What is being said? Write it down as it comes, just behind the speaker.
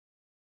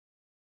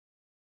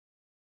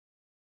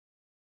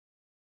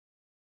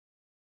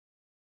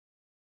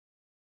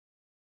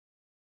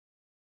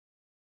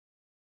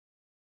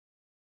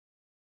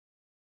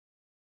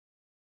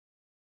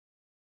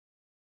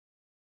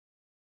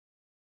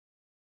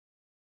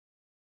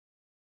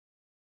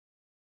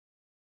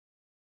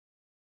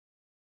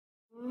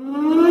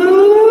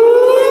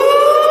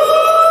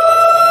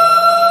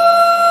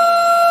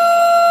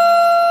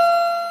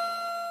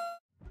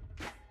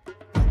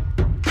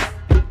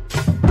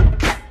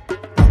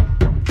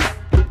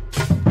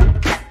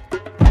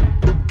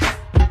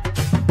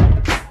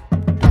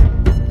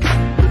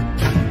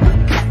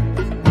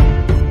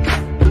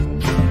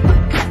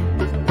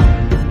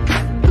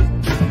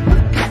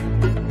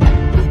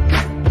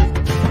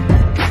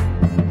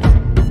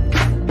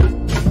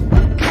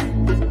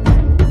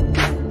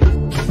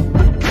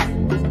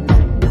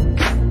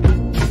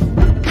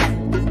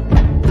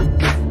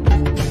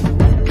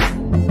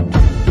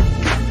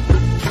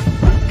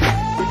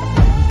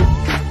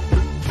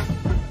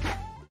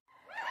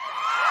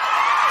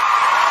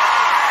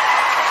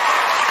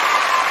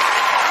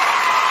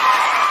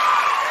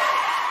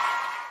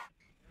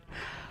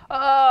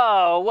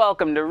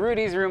Welcome to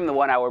Rudy's Room, the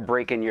 1 hour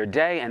break in your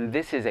day, and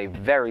this is a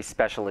very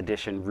special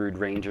edition, Rude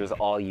Rangers,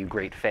 all you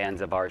great fans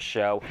of our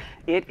show.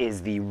 It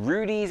is the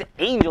Rudy's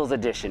Angels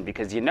edition,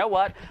 because you know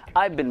what?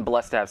 I've been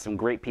blessed to have some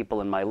great people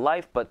in my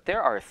life, but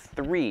there are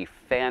 3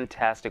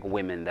 fantastic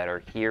women that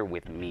are here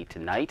with me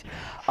tonight.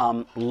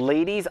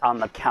 Ladies, on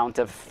the count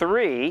of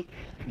 3,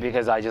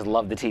 because I just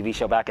loved the TV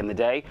show back in the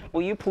day,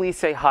 will you please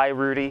say hi,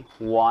 Rudy?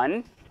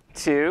 1,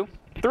 2,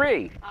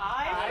 3.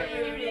 Hi,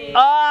 Rudy. Oh,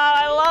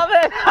 I love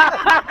it.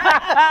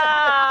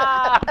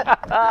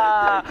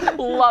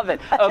 Love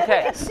it.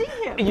 Okay. I see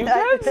you. You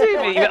can see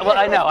me. Well,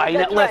 I know.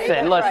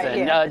 Listen.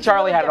 Yeah.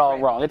 Charlie had it all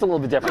wrong. It's a little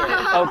bit different.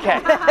 Okay.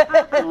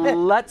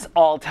 Let's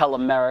all tell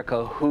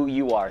America who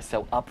you are.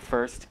 So up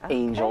first,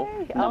 Angel,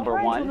 number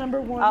one. Angel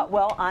number 1.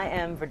 Well, I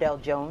am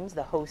Verdell Jones,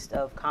 the host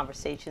of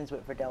Conversations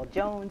with Verdell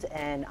Jones,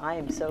 and I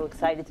am so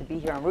excited to be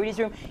here on Rudy's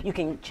Room. You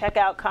can check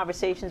out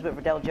Conversations with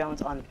Verdell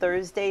Jones on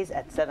Thursdays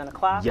at 7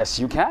 o'clock. Yes,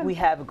 you can. We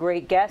have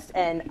great guests,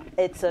 and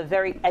it's a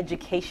very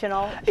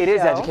educational show. It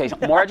is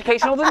educational. More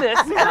educational than this,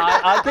 and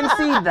I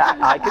concede that.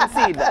 I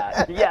concede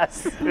that.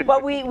 Yes.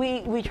 But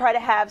we try to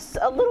have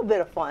a little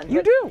bit of fun.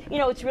 You do. You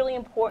know, it's really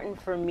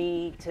important for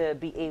me to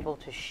be able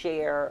to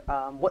share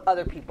what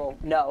other people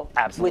know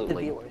with the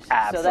viewers.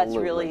 Absolutely. So that's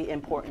really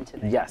important to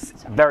me. Yes.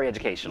 So. Very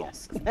educational.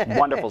 Yes.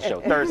 Wonderful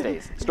show.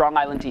 Thursdays. Strong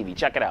Island TV.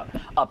 Check it out.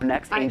 Up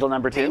next, Angel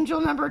number 2. Angel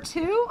number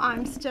 2.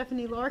 I'm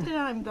Stephanie Larkin.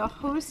 I'm the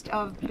host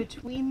of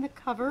Between the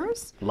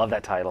Covers. Love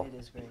that title. It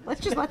is great. Let's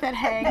just let that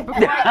hang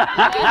before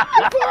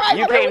I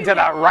You came to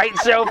the right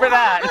show for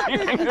that.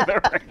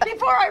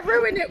 before I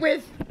ruin it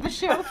with the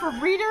show for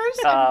readers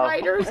and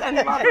writers and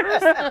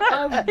lovers.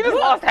 You just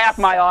lost half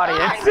my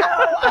audience.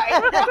 I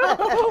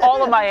know.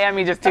 All of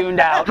Miami just tuned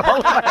out.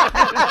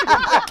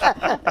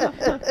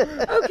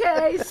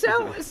 Okay,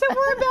 so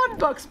we're about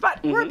books, but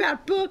we're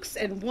about books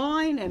and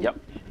wine and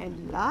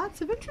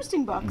lots of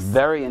interesting books.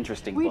 Very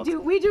interesting books.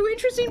 We do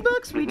interesting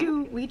books. We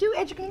do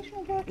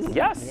educational books.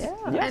 Yes. Yeah.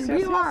 Yes. And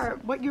we are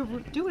what you're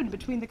doing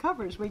between the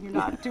covers when you're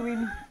not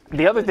doing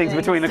the other things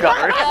between the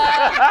covers.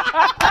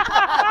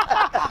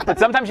 But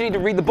sometimes you need to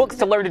read the books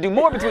to learn to do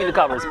more between the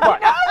covers.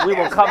 But we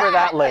will cover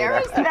that later.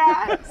 There is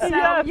that. So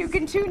Yes. you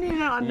can tune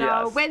in on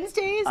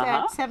Wednesdays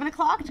at 7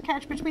 o'clock to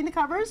catch Between the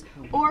Covers,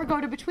 or go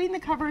to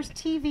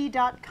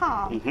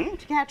BetweenTheCoversTV.com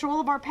to catch all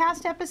of our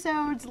past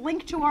episodes,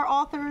 link to our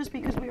authors,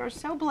 because we are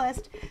so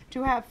blessed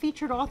to have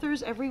featured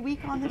authors every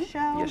week on the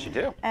show. Yes, you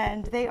do.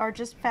 And they are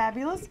just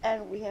fabulous.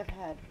 And we have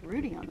had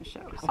Rudy on the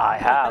show. So. I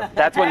have.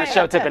 That's when the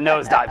show took a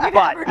nosedive.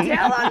 But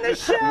Verdell on the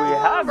show. we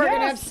have. We're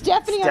going to have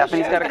Stephanie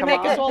Stephanie's on got the to show. come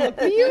Make us all on. look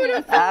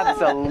beautiful.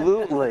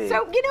 Absolutely.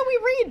 So, you know, we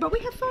read, but we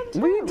have fun too.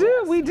 We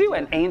do, we do.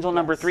 And Angel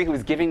number 3,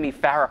 who's giving me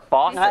Farrah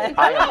Fawcett.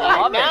 I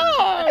love it.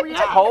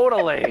 Yeah.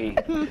 Totally.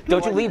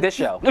 Don't you leave this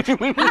show.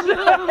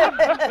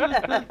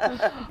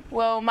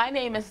 Well, my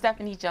name is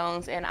Stephanie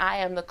Jones, and I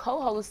am the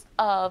co-host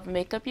of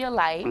Make Up Your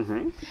Life.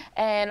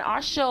 And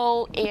our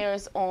show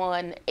airs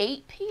on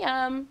 8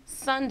 p.m.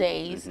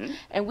 Sundays,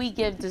 and we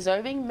give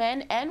deserving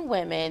men and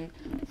women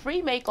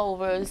free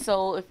makeovers.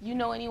 So if you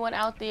know anyone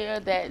out there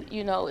that,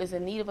 you know, is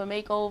in need of a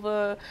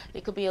makeover,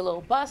 they could be a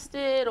little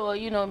busted, or,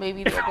 you know,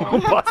 maybe they're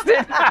going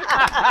Busted.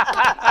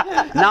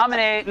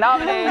 Nominate.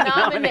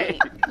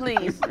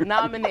 Please,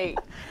 nominate.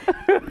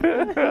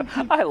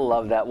 I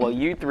love that. Well,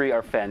 you 3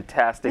 are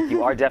fantastic.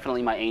 You are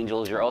definitely my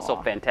angels. You're also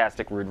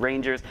fantastic Rude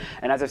Rangers.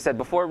 And as I've said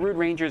before, Rude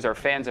Rangers are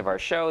fans of our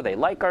show. They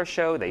like our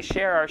show. They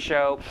share our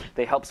show.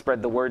 They help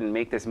spread the word and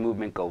make this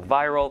movement go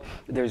viral.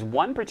 There's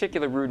one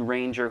particular Rude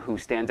Ranger who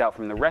stands out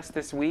from the rest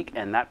this week,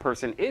 and that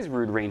person is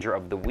Rude Ranger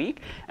of the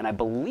Week. And I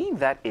believe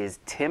that is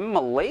Tim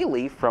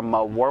Mullally from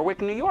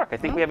Warwick, New York. I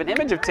think we have an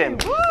image of Tim.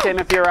 Tim,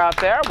 if you're out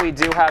there, we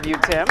do have you,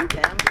 Tim.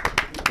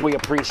 We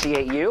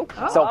appreciate you.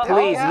 So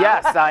please,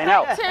 yes, I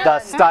know. The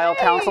Style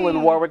Council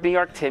in Warwick, New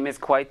York. Tim is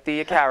quite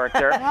the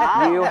character.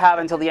 You have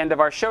until the end of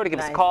our show to give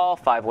us a call,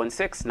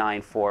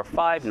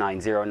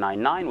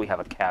 516-945-9099. We have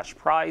a cash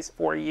prize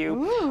for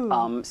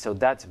you. So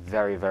that's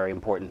very, very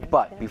important.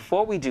 But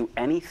before we do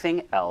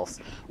anything else,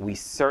 we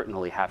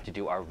certainly have to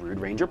do our Rude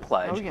Ranger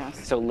pledge. Oh,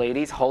 yes. So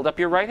ladies, hold up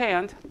your right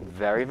hand.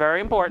 Very,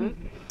 very important.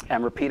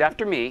 And repeat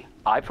after me.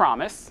 I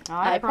promise.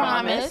 I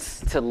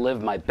promise to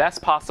live my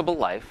best possible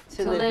life.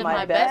 To live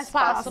my best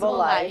possible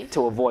life.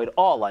 To avoid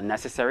all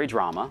unnecessary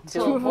drama.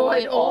 To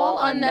avoid all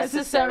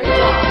unnecessary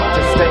drama.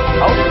 To stay.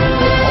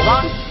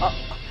 Oh, hold on.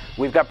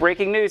 We've got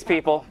breaking news,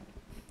 people.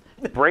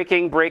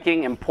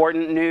 Breaking,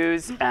 important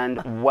news.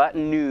 And what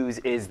news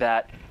is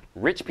that?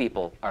 Rich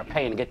people are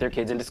paying to get their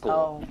kids into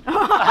school.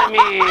 I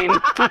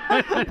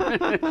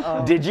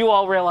mean, did you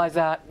all realize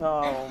that?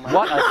 Oh, my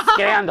What a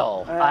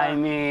scandal. I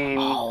mean.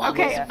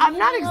 Okay, I'm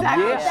not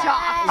exactly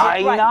shocked.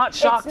 I'm not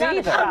shocked it's not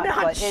either. A shock,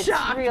 not but it's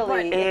shocked,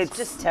 really, but it's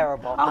just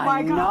terrible. Oh my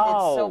I God.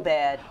 know. It's so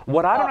bad.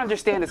 What I don't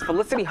understand is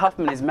Felicity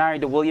Huffman is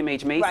married to William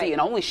H. Macy, Right. and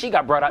only she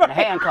got brought out in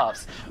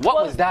handcuffs.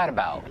 What was that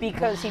about?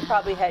 Because he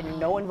probably had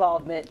no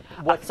involvement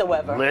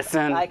whatsoever.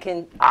 Listen, I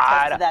can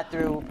attest to that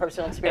through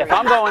personal experience. If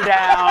I'm going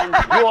down,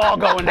 you all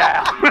going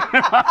down.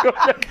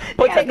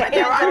 But Yeah, but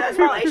there are those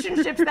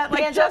relationships that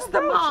like just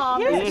the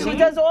mom. Yeah, she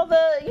does all the,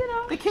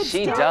 The kids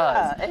she stuff.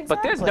 does. exactly.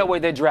 But there's no way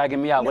they're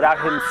dragging me out without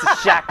him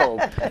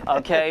shackled.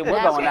 Okay,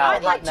 we're going I'd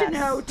out. like to Hot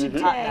know mess.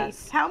 today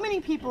mess. how many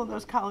people in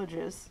those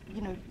colleges,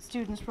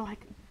 students were like,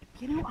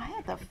 I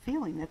had the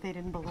feeling that they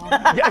didn't belong.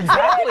 Yeah,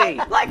 exactly.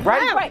 Like,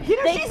 right. wow,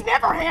 They- she's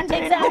never handed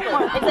Exactly.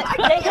 anyone.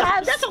 Exactly. They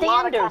have That's a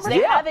lot of standards.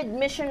 They Yeah. have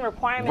admission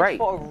requirements Right.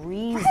 for a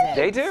reason.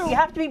 They do. You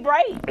have to be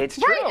bright. It's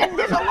true. Right, and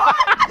there's a lot.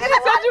 There's a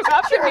lot You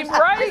have to be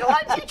bright. There's a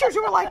lot of teachers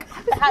who are like,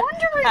 I was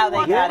wondering how they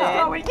what got was in.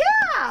 going.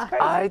 Yeah.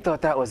 I thought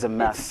that was a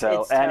mess.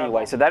 So it's anyway,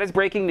 terrible. so that is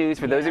breaking news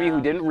for those of you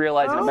who didn't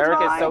realize that Oh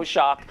America is my so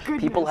shocked.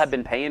 goodness. People have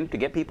been paying to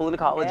get people into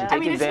college and Yeah.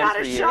 taking it's advantage not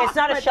for a years. shock. It's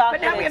not a but- shock,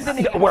 But now but we have the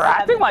it's- name. We're Yeah,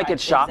 acting like right,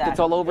 it's shocked. It's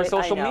all over exactly.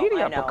 I social know,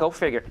 media, I know. but go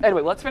figure.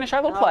 Anyway, let's finish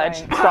our little All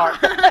pledge.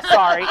 right.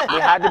 Sorry, we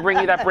had to bring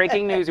you that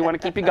breaking news. We want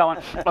to keep you going.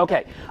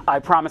 Okay, I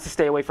promise to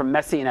stay away from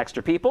messy and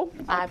extra people,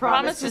 I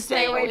promise to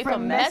stay away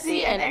from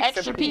messy and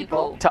extra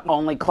people. to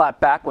only clap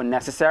back when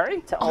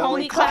necessary, To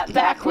Only clap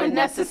back when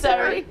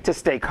necessary. to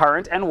stay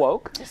current and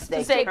woke, To To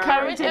stay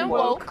current and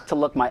woke. to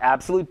look my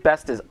absolute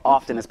best as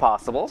often as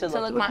possible. To To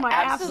look look my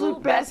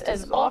absolute best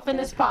as often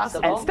as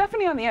possible. And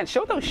Stephanie on the end,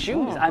 show those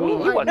shoes. I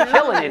mean, you are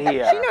killing it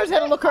here. She knows how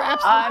to look her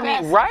absolute I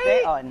best. mean, They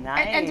right? are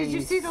nice. And did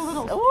you see the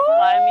little?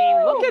 I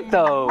mean, look at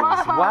those.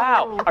 Wow.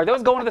 Wow. Are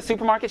those going to the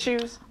supermarket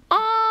shoes?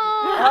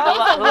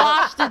 I to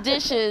wash the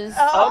dishes.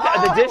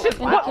 Okay, the dishes. In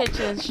the What?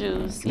 kitchen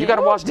shoes. You got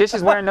to wash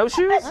dishes wearing those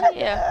shoes?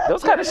 Yeah.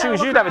 Those kind of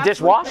shoes, you'd have a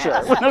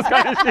dishwasher. Those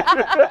kind of shoes.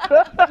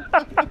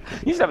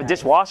 You should have a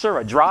dishwasher,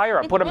 a dryer,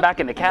 or put them back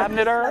in the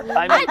cabinet. I mean,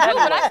 I do, but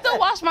anyway. I still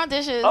wash my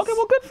dishes. Okay,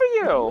 well, good for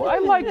you. I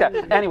like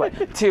that. Anyway,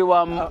 to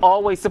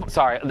always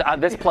sorry,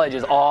 this pledge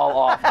is all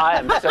off. I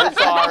am so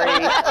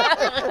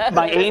sorry.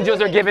 My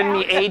angels are giving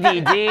me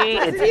ADD.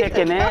 It's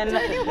kicking in,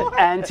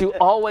 and to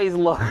always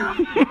look.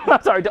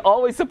 Sorry, to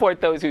always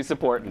support those who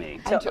support me.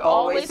 To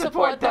always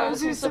support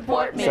those who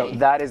support me. So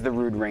that is the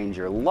Rude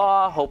Ranger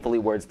law. Hopefully,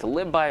 words to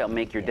live by. It'll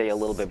make your day a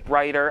little bit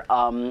brighter.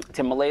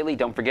 Tim Mullally,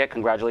 don't forget,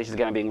 congratulations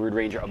again on being Rude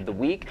Ranger of the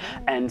Week.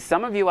 And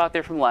some of you out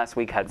there from last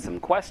week had some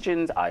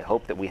questions. I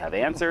hope that we have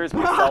answers.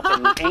 Myself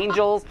and the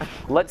angels.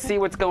 Let's see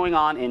what's going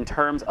on in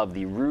terms of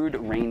the Rude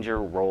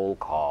Ranger roll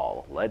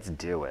call. Let's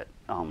do it.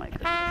 Oh my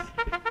goodness.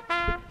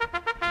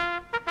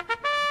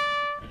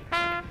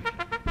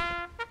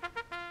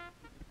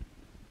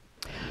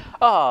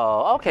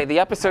 Oh, okay. The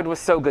episode was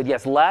so good.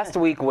 Yes, last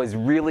week was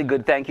really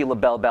good. Thank you,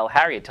 LaBelle Bell.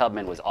 Harriet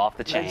Tubman was off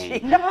the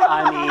chain.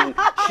 I mean,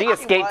 she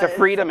escaped to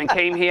freedom and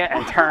came here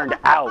and turned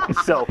out.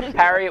 So,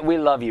 Harriet, we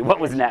love you.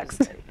 What was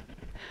next?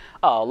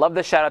 Oh, love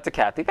the shout out to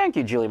Kathy. Thank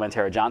you, Julie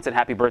Montero Johnson.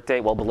 Happy birthday,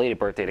 well, belated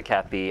birthday to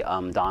Kathy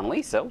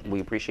Donnelly. So, we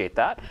appreciate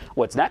that.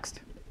 What's next?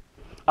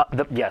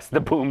 Yes, the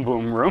Boom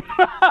Boom Room.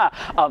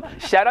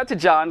 Shout out to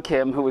John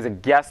Kim, who was a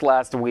guest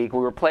last week. We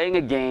were playing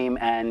a game,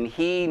 and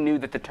he knew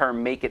that the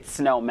term "make it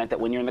snow" meant that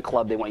when you're in the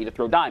club, they want you to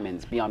throw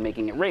diamonds beyond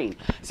making it rain.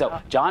 So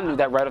John knew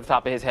that right off the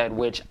top of his head,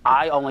 which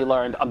I only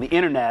learned on the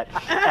internet.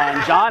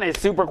 And John is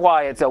super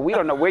quiet, so we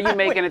don't know where you're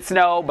making it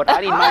snow, but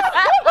I need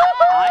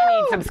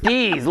some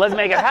skis. Let's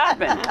make it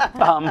happen.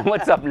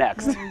 What's up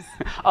next?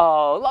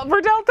 Oh,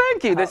 Verdell,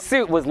 thank you. The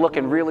suit was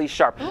looking really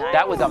sharp.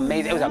 That was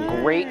amazing. It was a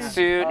great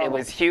suit. It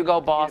was Hugo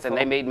Boss, and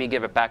they made me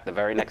give it back the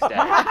very next day.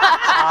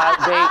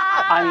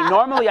 I mean,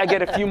 normally I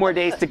get a few more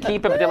days to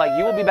keep it, but they're like,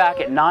 you will be back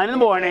at 9 in the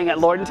morning at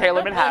Lord &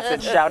 Taylor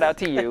Manhasset. Shout out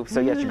to you. So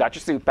yes, you got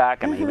your suit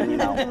back, and even,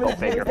 go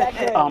figure.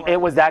 It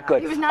was that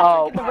good. He was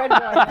not drinking the red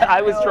wine.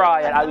 I was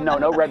trying.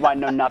 No red wine,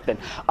 no nothing.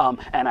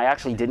 And I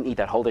actually didn't eat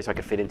that whole day so I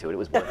could fit into it. It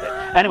was worth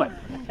it. Anyway,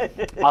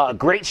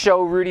 great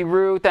show, Rudy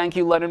Roo. Thank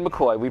you, Leonard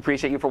McCoy. We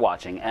appreciate you for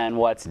watching. And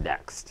what's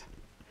next?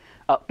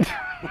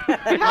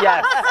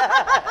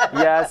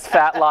 Yes,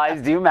 fat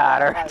lives do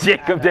matter.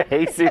 Jacob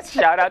DeJesus,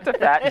 shout out to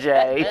Fat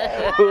Jay,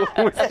 who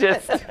was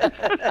just,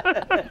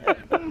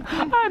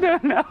 I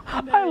don't know.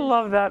 I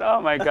love that.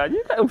 Oh my God.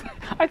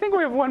 I think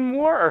we have one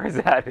more, or is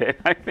that it?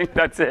 I think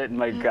that's it.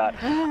 My God.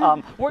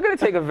 We're going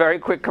to take a very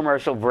quick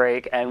commercial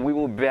break, and we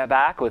will be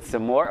back with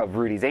some more of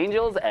Rudy's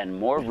Angels and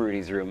more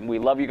Rudy's Room. We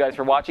love you guys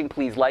for watching.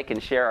 Please like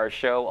and share our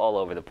show all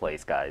over the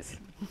place, guys.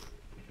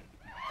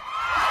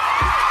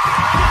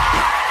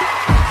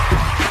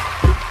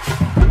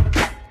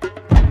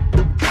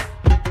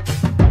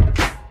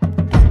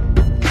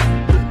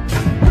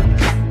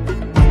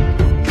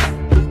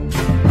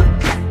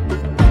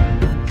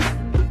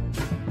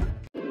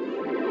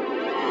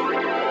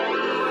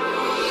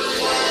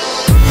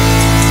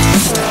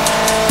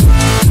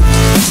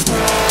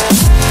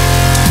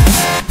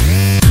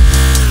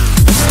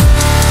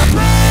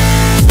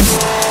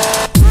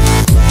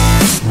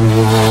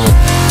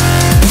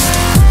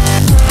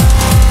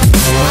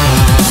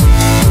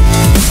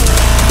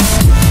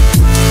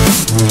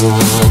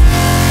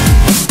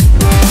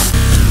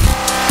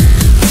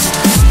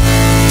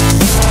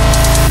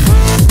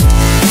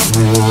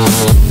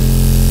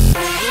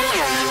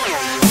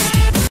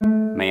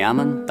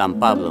 San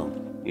Pablo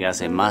y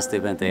hace más de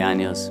 20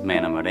 años me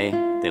enamoré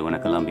de una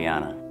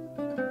colombiana.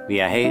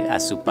 Viajé a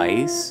su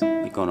país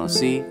y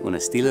conocí un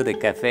estilo de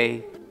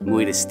café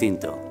muy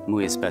distinto,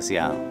 muy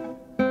especial.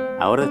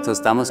 Ahora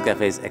tostamos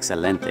cafés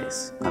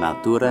excelentes, con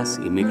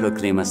alturas y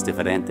microclimas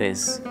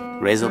diferentes,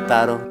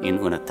 resultado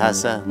en una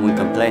taza muy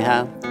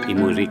compleja y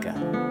muy rica,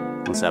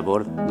 un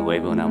sabor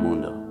nuevo en el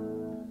mundo.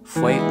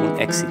 Fue un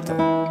éxito.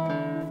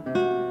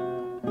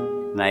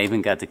 And I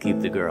even got to keep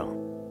the girl.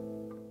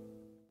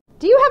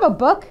 Do you have a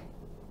book,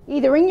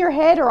 either in your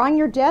head or on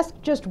your desk,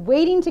 just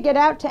waiting to get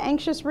out to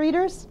anxious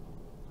readers?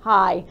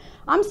 Hi,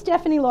 I'm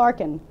Stephanie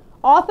Larkin,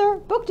 author,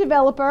 book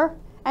developer,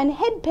 and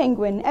head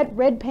penguin at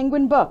Red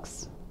Penguin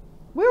Books.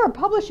 We're a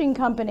publishing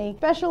company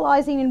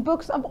specializing in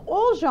books of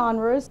all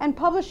genres and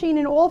publishing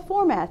in all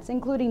formats,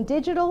 including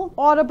digital,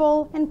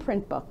 audible, and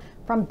print books.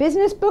 From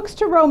business books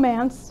to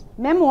romance,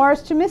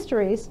 memoirs to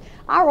mysteries,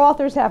 our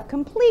authors have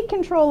complete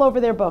control over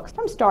their books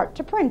from start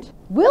to print.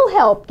 We'll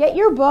help get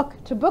your book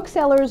to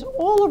booksellers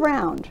all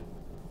around.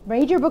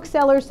 Major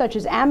booksellers such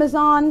as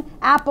Amazon,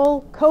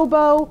 Apple,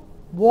 Kobo,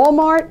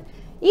 Walmart,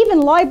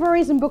 even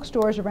libraries and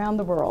bookstores around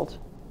the world.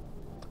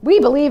 We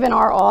believe in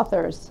our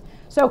authors.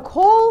 So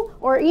call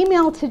or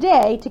email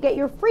today to get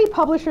your free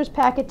publisher's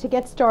packet to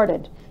get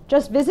started.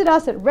 Just visit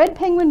us at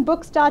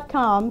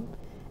redpenguinbooks.com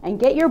and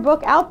get your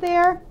book out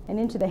there and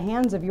into the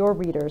hands of your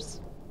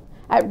readers.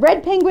 At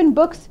Red Penguin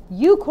Books,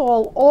 you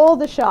call all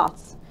the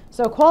shots.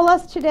 So call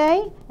us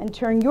today and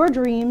turn your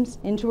dreams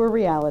into a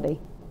reality.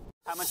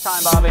 How much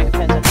time, Bobby?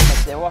 Depends on how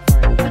much they're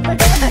offering.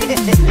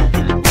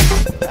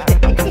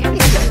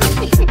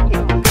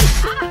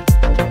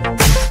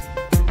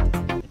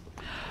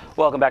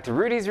 Welcome back to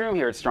Rudy's Room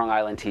here at Strong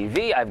Island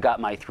TV. I've got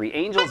my three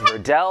angels,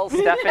 Verdell,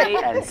 Stephanie,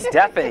 and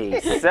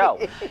Stephanie. So,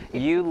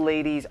 you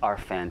ladies are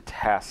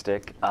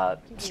fantastic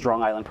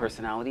Strong Island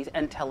personalities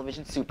and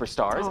television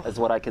superstars, is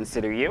what I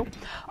consider you.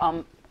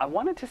 I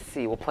wanted to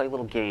see, we'll play a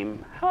little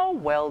game. How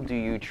well do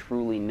you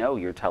truly know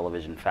your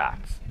television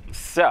facts?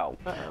 So,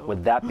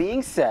 with that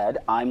being said,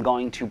 I'm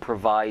going to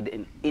provide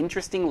an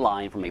interesting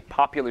line from a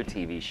popular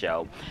TV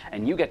show,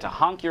 and you get to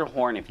honk your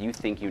horn if you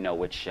think you know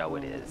which show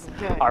it is.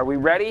 Okay. Are we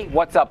ready?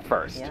 What's up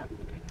first? Yeah.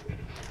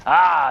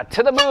 Ah,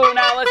 to the moon,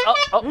 Alice.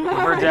 Oh,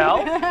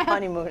 Verdell.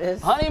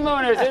 Honeymooners.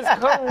 Honeymooners is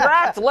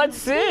correct. Let's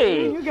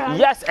see. You got it.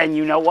 Yes, and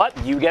you know what?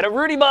 You get a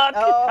Rudy buck.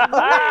 Oh.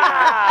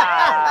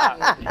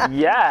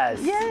 Yes.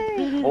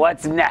 Yay.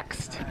 What's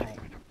next?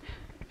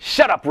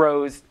 Shut up,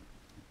 Rose.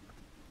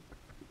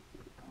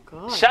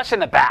 God. Shush in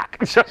the back.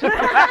 Shush in the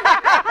back.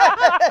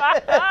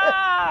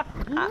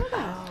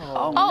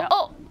 Oh,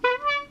 no.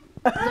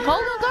 The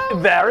Golden Girl?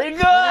 Very good.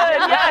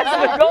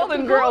 Yes, the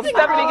Golden Girl.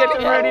 Stephanie gets a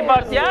Rudy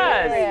buck.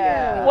 Yes.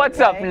 Yeah. What's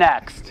up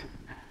next?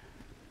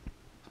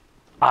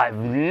 I've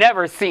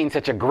never seen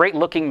such a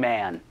great-looking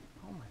man.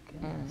 Oh my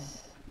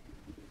goodness.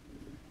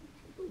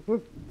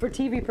 For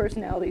TV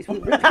personalities, we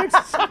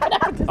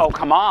Oh,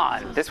 come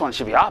on. This one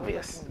should be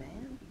obvious.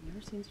 Man,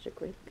 never seen such a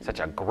great. Such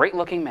a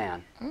great-looking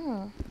man.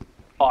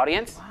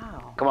 Audience?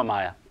 wow. Come on,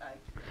 Maya.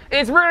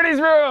 It's Rudy's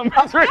Room.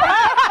 It's Rudy's Okay,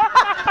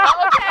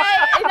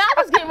 and I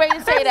was getting ready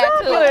to say that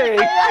too.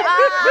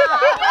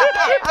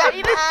 Exactly.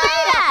 Ready to say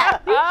that.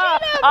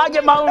 I'll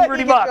get my own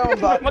Rudy buck. Get your own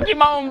buck. I'll get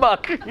my own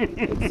buck.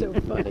 It's so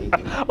funny.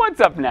 What's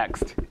up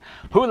next?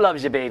 Who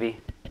loves you, baby?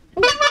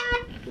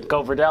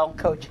 Go, Verdell.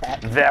 Coach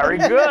hat. Very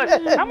good.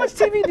 How much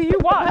TV do you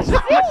watch?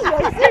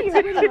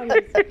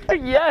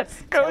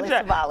 Yes, Coach. Telly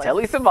Savalas.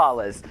 Telly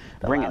Savalas.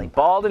 Bring it lollipop.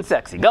 bald and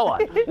sexy. Go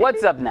on.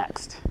 What's up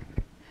next?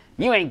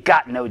 You ain't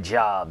got no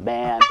job,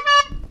 man.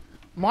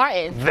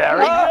 Martin. Very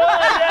good.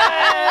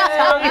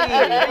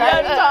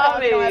 Yes,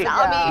 Tommy.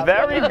 Tommy.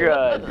 Very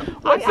good.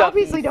 What's I up?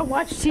 obviously don't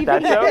watch TV.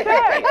 That's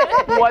okay.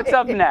 What's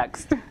up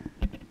next?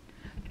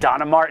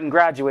 Donna Martin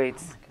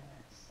graduates.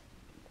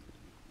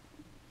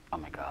 Oh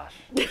my gosh.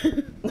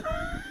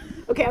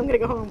 Okay, I'm gonna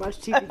go home and watch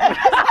TV.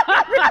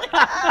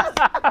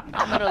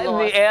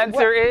 The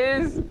answer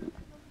is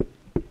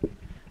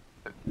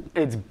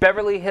it's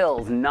Beverly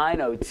Hills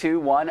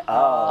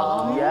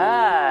 90210.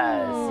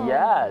 Yes,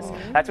 yes.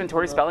 That's when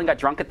Tori Spelling got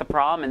drunk at the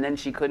prom and then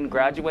she couldn't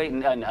graduate.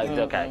 And,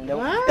 okay.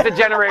 It's a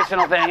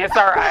generational thing. It's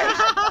all right.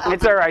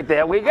 It's all right.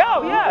 There we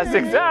go. Yes,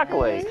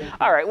 exactly.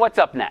 All right, what's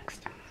up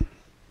next?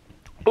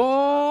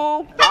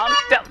 Ooh, I'm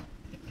still.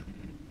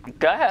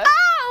 Go ahead.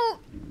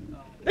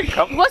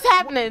 Come. What's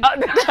happening?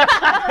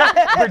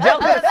 Verdell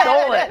could have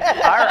stole it.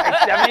 All right,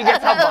 Stephanie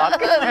gets her buck.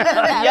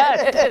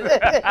 Yes.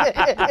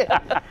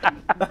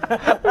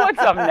 What's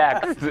up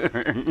next?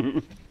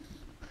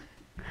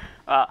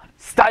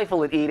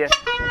 Stifle it, Edith.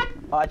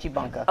 Archie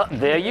Bunker.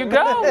 There you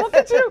go. Look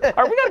at you. All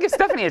right, we got to give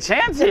Stephanie a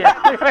chance here.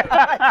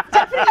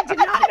 Stephanie did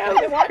not know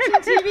that watching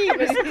TV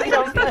was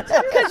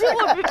Because you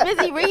were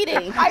busy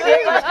reading.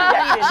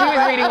 She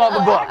was reading all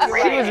the books.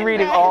 She was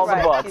reading all the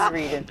books. She's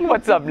reading.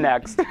 What's up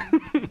next?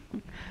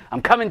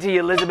 I'm coming to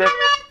you, Elizabeth.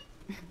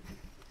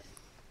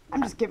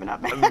 I'm just giving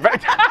up.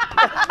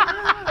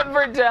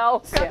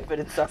 Verdell. Sanford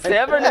and Son.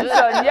 Sanford and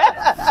Son,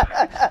 yes.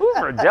 Ooh,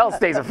 Verdell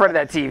stays in front of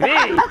that TV.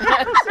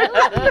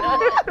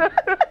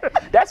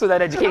 That's where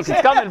that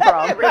education's coming from.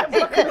 I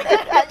know,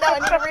 I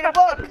need to read a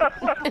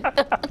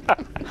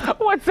book.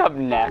 What's up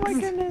next? Oh my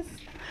goodness.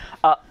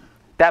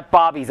 That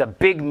Bobby's a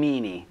big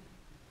meanie.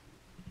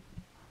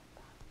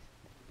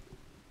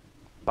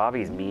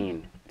 Bobby's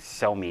mean.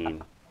 So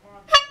mean.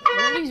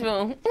 Rudy's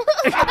room.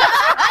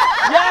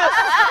 Yes!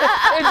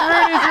 It's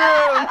Rudy's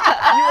room!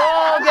 You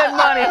all get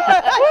money!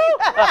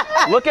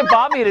 Look at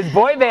Bobby in his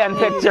boy band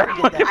picture.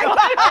 Oh, Lord.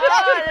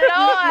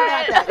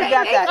 You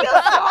got that.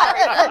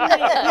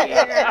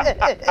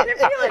 You're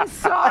feeling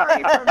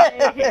sorry for me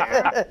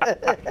here.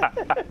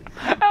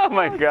 Oh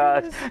my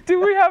gosh.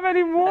 Do we have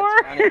any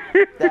more?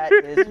 That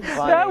is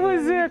funny. That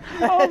was it.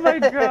 Oh my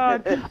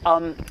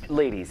God.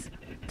 Ladies,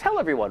 tell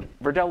everyone,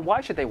 Verdell,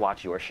 why should they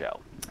watch your show?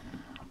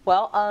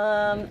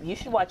 Well, you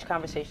should watch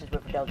Conversations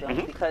with Verdell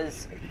Jones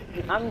because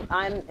I'm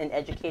an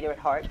educator at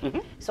heart,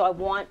 so I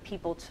want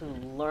people to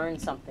learn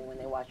something when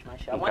they watch my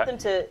show. I want them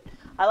to.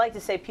 I like to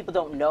say people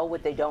don't know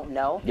what they don't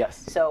know. Yes.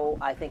 So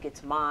I think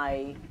it's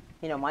my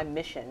my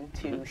mission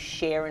to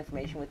share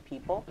information with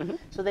people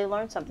so they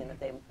learn something that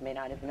they may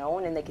not have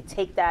known and they can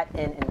take that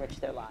and enrich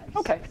their lives.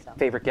 Okay. So.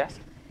 Favorite guest?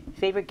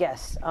 Favorite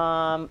guest?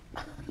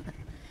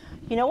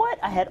 You know what?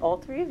 I had all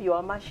three of you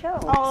on my show.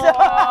 Oh,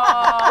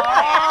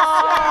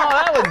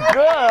 that was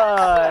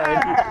good.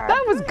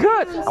 That was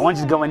good. I want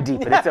you to go in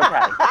deep, but it's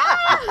okay.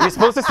 You're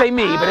supposed to say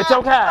me, but it's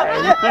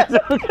okay.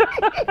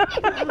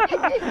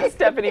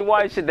 Stephanie,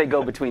 why should they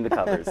go between the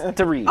covers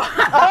to read?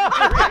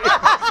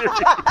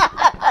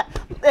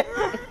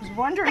 I was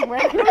wondering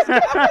where it was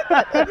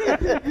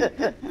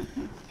going.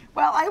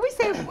 Well, I always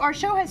say our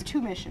show has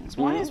two missions.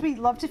 One is we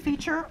love to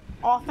feature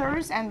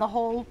authors and the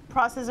whole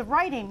process of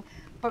writing,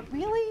 but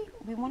really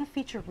we want to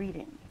feature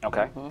reading.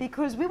 Okay.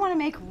 Because we want to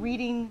make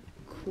reading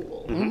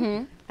cool.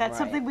 That's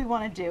something we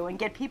want to do and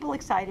get people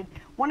excited.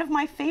 One of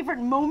my favorite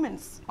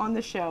moments on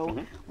the show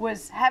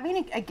was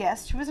having a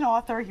guest who was an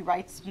author. He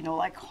writes,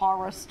 like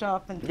horror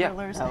stuff and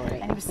thrillers. Oh,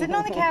 right. And he was sitting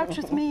on the couch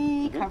with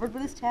me, covered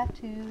with his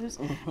tattoos.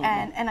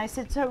 And I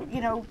said, so,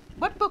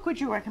 what book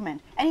would you recommend?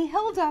 And he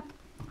held up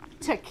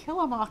To Kill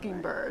a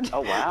Mockingbird.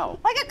 Oh, wow.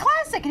 Like a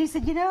classic. And he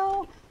said,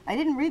 I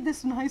didn't read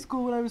this in high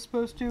school when I was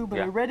supposed to, but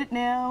I read it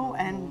now,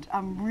 and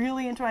I'm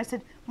really into it. I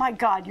said, my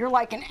God, you're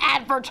like an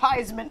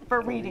advertisement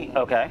for reading.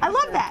 Okay. I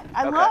love that.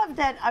 I love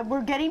that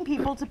we're getting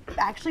people to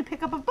actually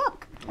pick up a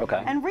book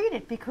and read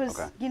it because,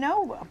 a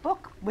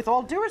book, with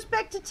all due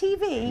respect to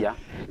TV,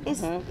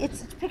 it's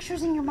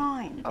pictures in your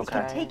mind. It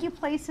can take you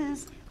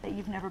places that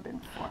you've never been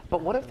before.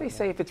 But what if they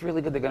say if it's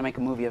really good, they're going to make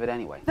a movie of it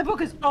anyway? The book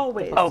is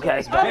always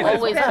Okay.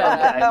 Always better.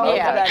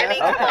 Yeah. I mean,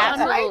 come on,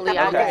 Absolutely,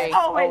 right? The book I is agree.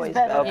 always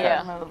better Okay.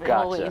 than the movie.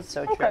 Gotcha. Always.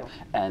 So true.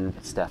 And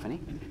Stephanie?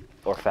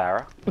 Or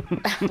Farrah?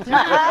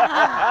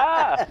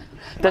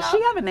 Does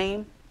she have a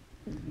name?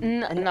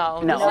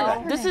 No.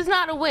 This is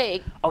not a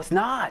wig. Oh, it's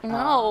not?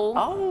 No.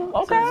 Oh,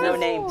 okay. There's no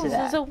name to This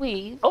that. is a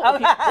weave. Oh,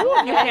 if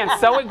you can't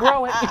sew it,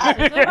 grow it.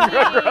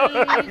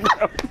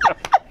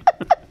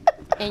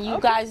 And you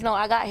guys know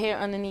I got hair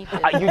underneath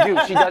it. You do.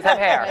 She does have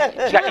hair.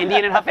 She got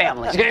Indian in her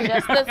family.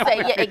 Just to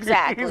say,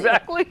 exactly.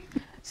 Exactly.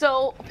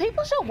 So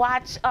people should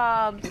watch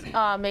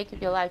Make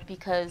Up Your Life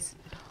because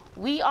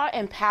we are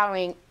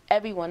empowering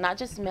everyone, not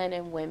just men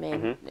and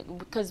women,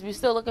 because we're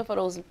still looking for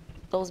those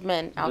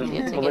men out there to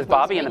Well, get there's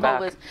Bobby in the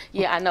back. makeovers.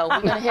 Yeah, I know. We're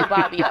going to hit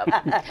Bobby up.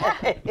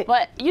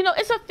 But,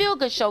 it's a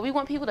feel-good show. We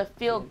want people to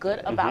feel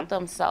good about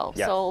themselves.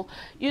 Yes. So,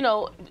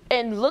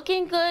 and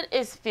looking good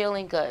is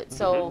feeling good.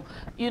 So,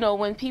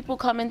 when people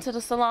come into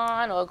the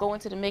salon or go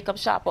into the makeup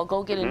shop or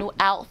go get a new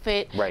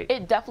outfit,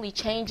 it definitely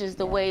changes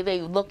the way they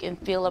look and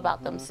feel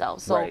about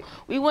themselves. So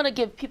we want to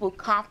give people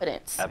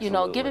confidence,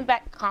 giving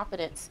back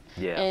confidence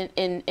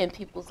in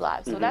people's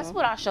lives. So that's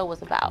what our show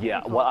was about.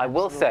 Yeah, well, I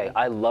will say,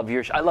 I love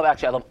your show. I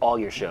love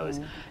all your shows.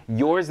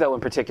 Yours, though,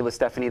 in particular,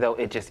 Stephanie, though,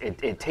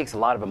 it takes a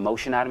lot of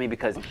emotion out of me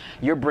because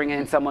you're bringing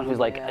in someone who's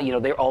like,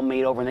 they're all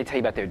made over and they tell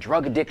you about their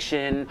drug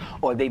addiction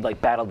or they've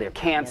like battled their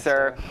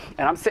cancer.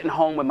 And I'm sitting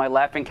home with my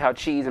laughing cow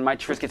cheese and my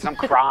Triscuits and I'm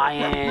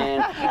crying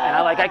and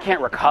I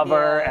can't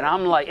recover. And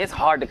I'm like, it's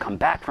hard to come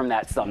back from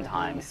that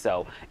sometimes.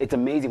 So it's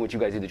amazing what you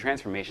guys do. The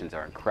transformations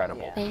are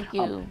incredible. Thank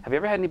you. Have you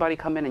ever had anybody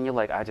come in and you're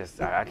like, I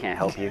can't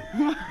help you?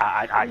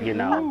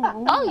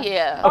 Oh,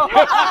 yeah.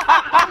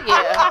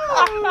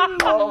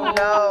 Oh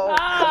no.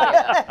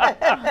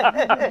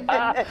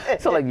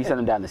 So like you send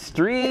them down the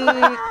street,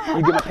 you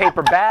give them a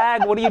paper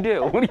bag. What do you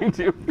do?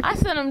 I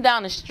send them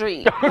down the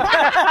street.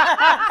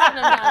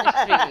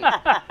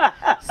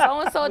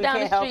 So-and-so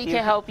down the street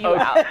can help you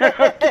out.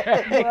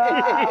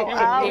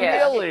 Wow.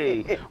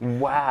 Really?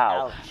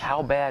 Wow. Ouch.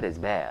 How bad is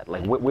bad?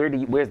 Like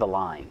where's the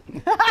line?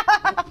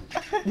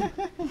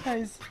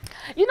 Nice.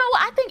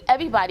 I think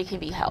everybody can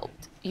be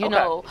helped.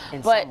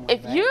 But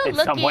if you're In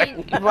some way.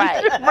 looking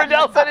right,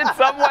 Verdell said in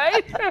some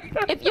way.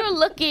 if you're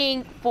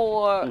looking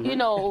for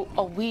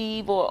a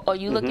weave or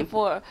you're looking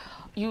for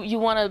you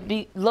want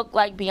to look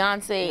like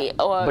Beyonce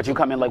or. But you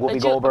come in like Whoopi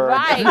Goldberg.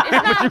 Right, it's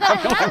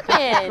not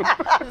gonna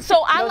happen.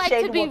 So I like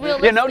to be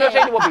realistic. Yeah, no shade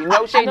to Whoopi.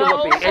 No shade to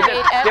No Whoopi.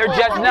 shade at They're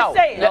just all. no.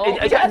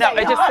 It's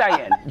just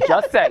saying.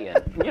 Just saying.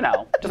 You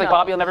know, just like No.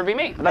 Bobby will never be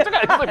me. That's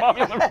okay. Just like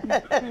Bobby will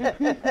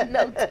never.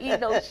 No tea,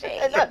 no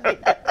shade.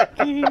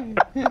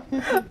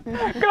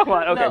 Come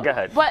on. Okay, No. go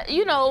ahead. But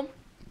you know,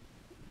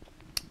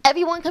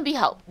 everyone can be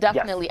helped.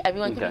 Definitely,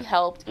 everyone can Okay. be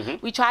helped.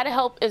 We try to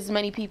help as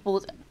many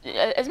people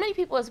as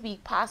we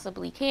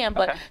possibly can.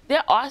 But Okay.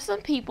 there are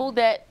some people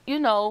that you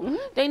know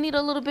they need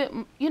a little bit,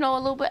 a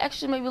little bit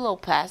extra, maybe a little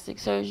plastic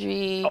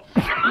surgery.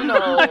 You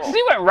know,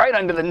 She went right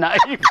under the knife.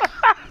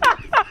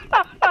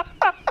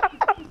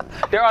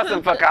 There are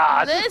some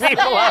facades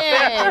people out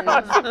there. There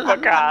are some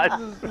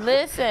facades.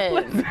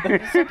 listen,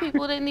 some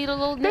people that need a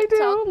little They nip do.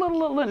 tuck.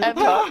 Little nip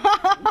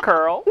tuck.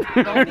 Curl.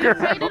 Don't be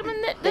afraid of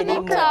the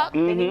nip tuck.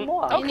 They need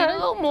more. You need a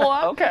little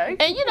more. Okay.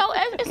 And you know,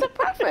 it's a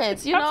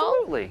preference. You know.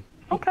 Absolutely.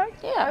 Okay.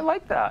 Yeah. I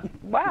like that.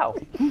 Wow.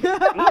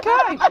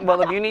 Okay.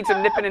 Well, if you need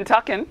some nipping and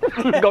tucking,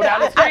 go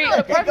down the street.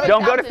 perfect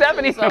Don't go to doctor,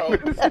 Stephanie's. so.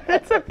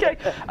 It's okay.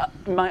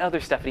 My other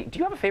Stephanie, do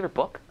you have a favorite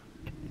book?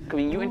 I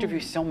mean, you interview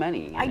so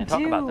many I and do.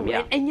 talk about them.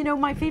 Yeah. And you know,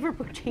 my favorite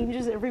book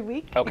changes every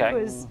week Okay.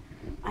 because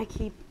I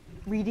keep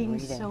reading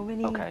so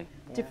many Okay.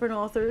 different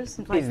authors.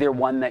 And Is there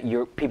one that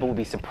people will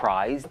be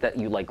surprised that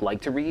you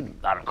like to read?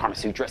 I don't know, Kama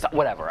Sutra,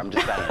 whatever. I'm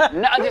just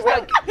saying. No, I'm just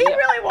like He yeah.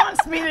 really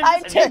wants me to I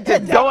just take the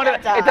Go under,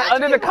 it's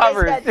under the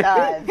covers.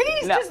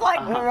 He's No. just like,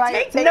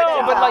 right, take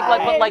No, it but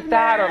out. like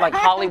that, or like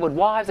Hollywood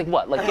Wives, like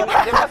what? Like there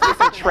must be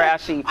some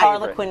trashy favorite.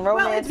 Harlequin Well,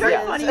 romance. it's very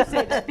funny you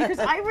say that because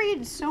I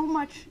read so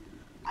much.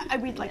 I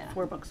read like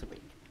 4 books a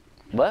week.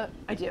 What?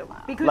 I do.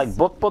 Because Like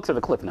books or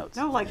the Cliff Notes?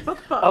 No, like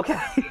books. Okay.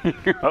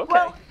 Okay.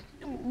 Well,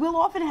 we'll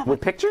often have With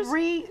like pictures?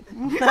 3.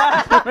 No,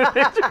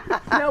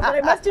 but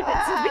I must admit,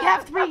 since we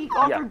have 3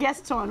 author Yeah.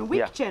 guests on a week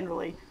Yeah.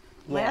 generally.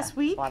 Yeah, Last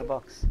week, a lot of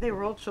books. they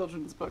were all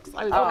children's books.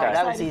 I was Oh, very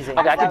that was excited. easy.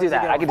 Okay, I could do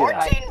that. That I could do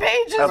that. 14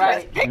 pages Okay.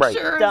 with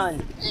pictures.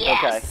 Done.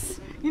 Yes.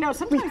 You know,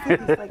 sometimes I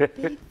think these like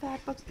big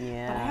fat books.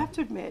 Yeah. But I have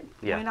to admit,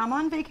 Yeah. when I'm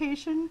on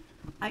vacation,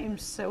 I am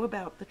so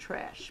about the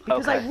trash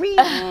because Okay. I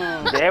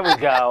read. There we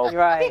go.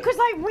 Right. Because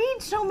I read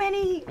so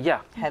many Yeah,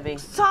 Heavy.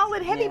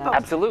 solid, heavy Yeah. books.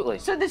 absolutely.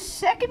 So the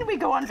second we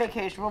go on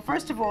vacation, well,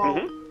 first of all,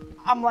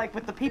 I'm like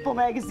with the People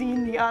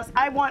magazine, the Us.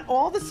 I want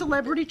all the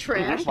celebrity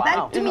trash. Wow.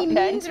 That to me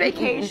Okay. means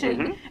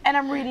vacation, and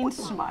I'm reading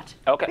smut.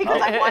 Okay.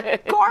 Because I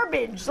want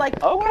garbage, like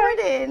pour it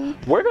in.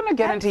 We're going to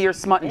get into your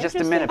smut in just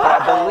a minute,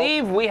 but I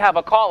believe we have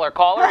a caller.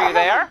 Caller, are you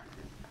there?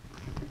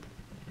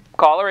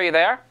 Caller, are you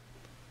there?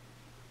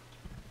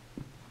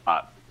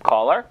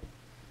 Caller?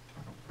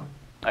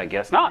 I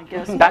guess not.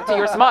 Back to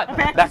your smut.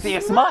 Back to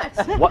your smut.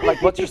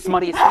 What's your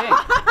smuttiest thing?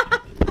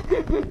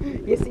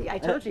 You see, I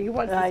told you, he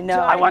wants I this know.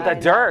 I want the I know.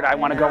 dirt. I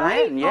want to go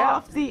right in. Yeah.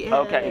 off the edge.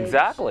 Okay,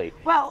 exactly.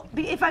 Well,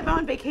 if I'm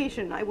on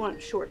vacation, I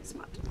want short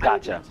smut.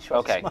 Gotcha.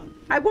 Okay.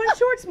 I want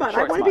short smut.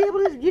 Short I want to be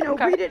smut. able to,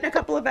 Okay. read it in a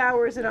couple of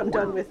hours and I'm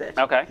done with it.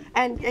 Okay.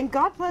 And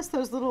God bless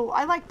those little.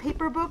 I like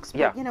paper books, but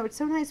Yeah. it's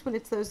so nice when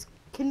it's those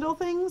Kindle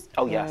things.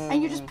 Oh, yes.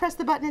 And you just press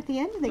the button at the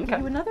end and they give Okay.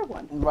 you another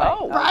one.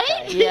 Oh,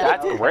 Okay. Yeah.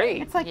 that's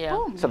great. It's like Yeah.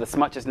 boom. So the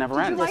smut just never Did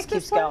you ends. like keeps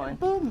this one? going.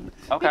 Boom.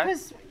 Okay.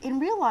 Because in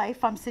real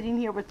life, I'm sitting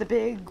here with the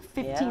big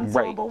 15 Right.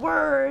 syllable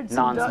words.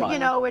 Non-smut.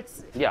 And,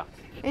 it's Yeah.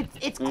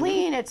 it's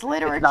clean. It's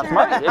literature. It's not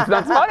smutty. It's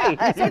not smutty.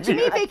 So to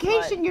me,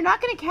 vacation, you're not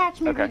going to catch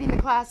me Okay. reading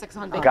the classics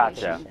on vacation.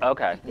 Gotcha.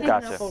 Okay.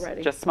 enough Gotcha.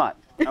 already. Just smut.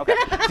 Okay.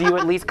 Do you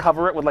at least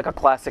cover it with like a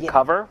classic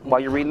cover while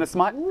you're reading the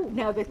smut?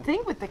 Now the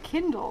thing with the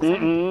Kindles,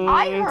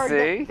 I heard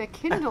see? that the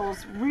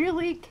Kindles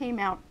really came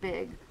out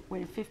big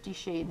when 50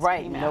 Shades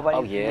Right. came out. Nobody.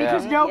 Oh, yeah.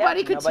 Because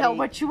nobody could tell nobody-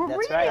 what you were that's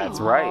reading. right. That's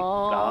right.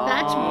 Oh,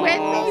 That's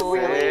when they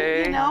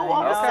really, see? all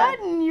of a Okay.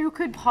 sudden you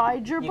could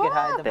hide your You book. could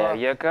hide the There book.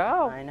 you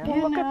go. I know. Well,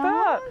 You look at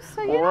know, that.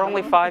 so Well, we're yeah.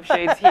 only 5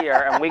 shades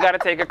here, and we got to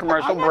take a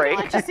commercial I'm not break.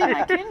 gonna let you see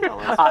my Kindle.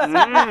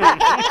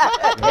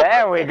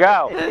 There we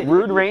go.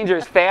 Rude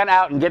Rangers fan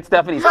out and get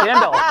Stephanie's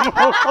Kindle.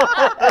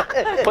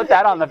 Put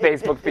that on the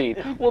Facebook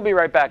feed. We'll be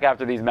right back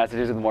after these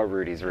messages with more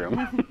Rudy's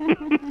Room.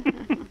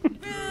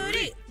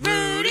 Rudy,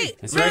 Rudy.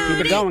 That's right,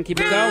 keep it going, keep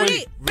it going.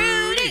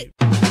 Rudy.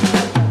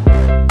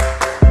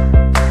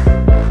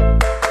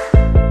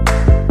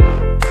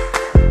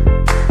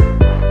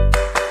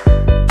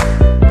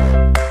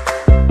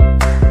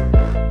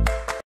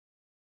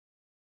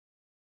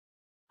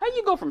 How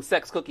you go from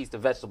sex cookies to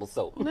vegetable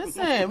soap?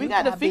 Listen, we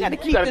gotta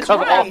keep gotta this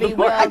cover all right. the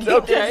marks,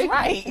 okay.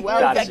 Right. Well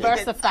Gotcha.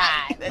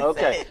 diversified.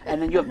 Okay.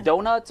 And then you have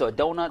donuts or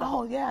donut?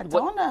 Oh yeah,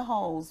 What- donut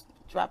holes.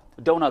 Drop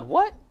Donut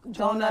what?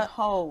 donut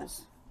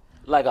holes.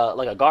 Like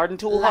a garden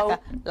tool hoe?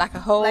 Like a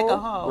hole. Like a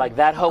hole. Like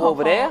that hoe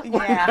over there?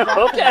 Yeah.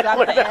 Okay. Drop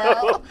the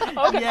L.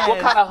 Okay. Yes. What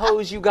kind of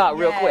hose you got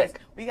real Yes. quick?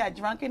 We got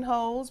drunken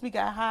holes, we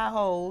got high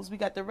holes, we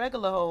got the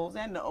regular holes,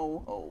 and the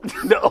old holes.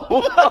 No.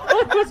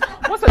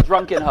 What's a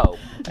drunken hoe?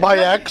 My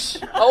ex.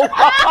 Oh.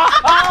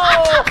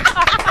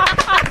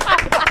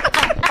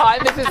 Hi,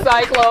 Mrs.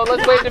 Cyclone.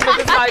 Let's wait to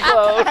Mrs.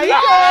 Cyclone.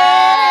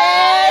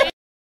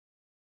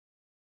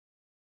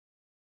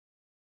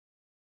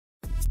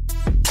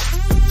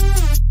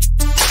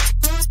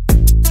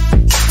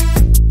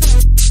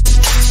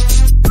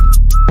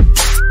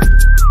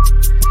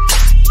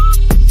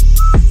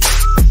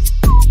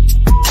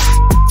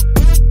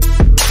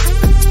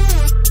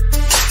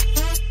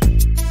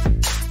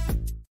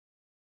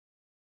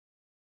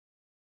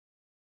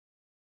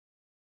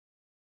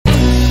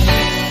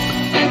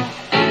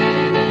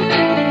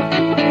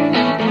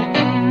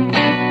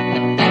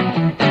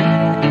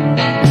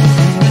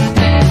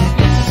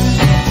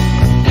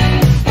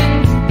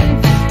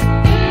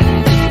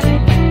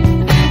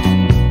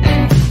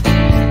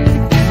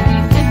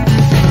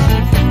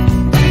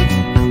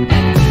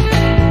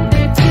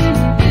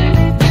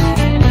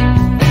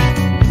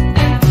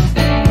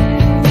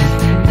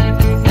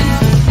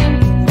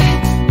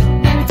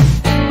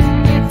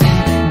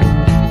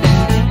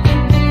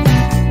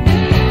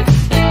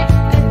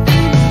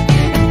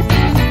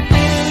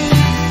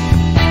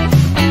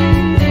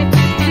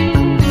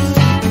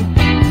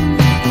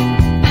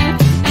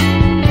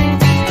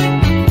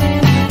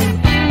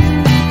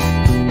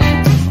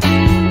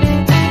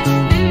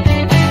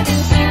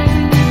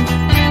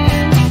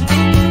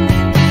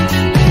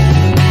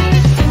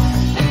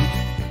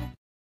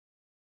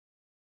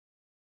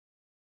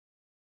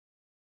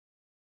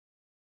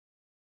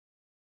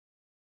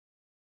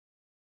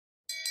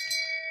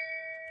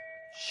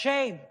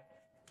 Shame.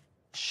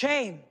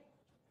 Shame.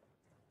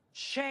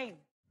 Shame.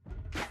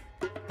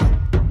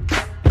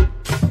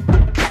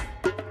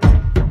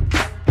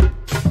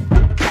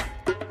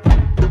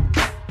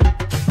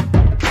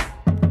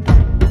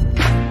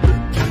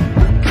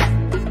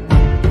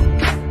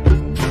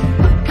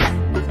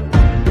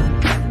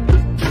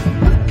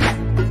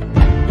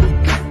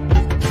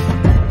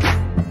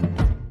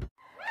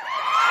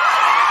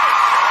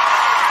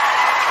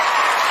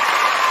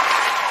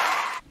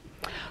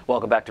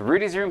 Welcome back to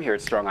Rudy's Room here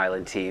at Strong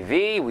Island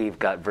TV. We've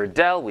got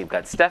Verdell, we've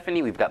got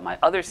Stephanie, we've got my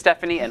other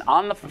Stephanie, and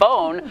on the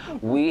phone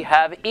we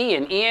have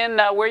Ian. Ian,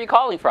 where are you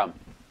calling from?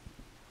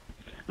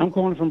 I'm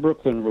calling from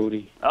Brooklyn,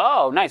 Rudy.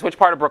 Oh, nice. Which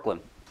part of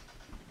Brooklyn?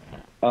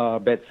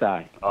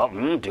 Bedside.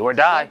 Oh, do or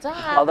die.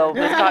 Although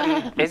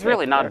it's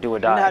really not do or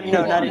die.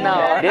 No, not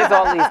anymore. There's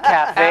all these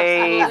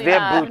cafes, Absolutely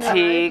there's not.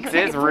 boutiques,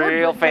 it's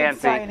real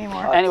fancy.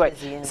 Oh, Anyway,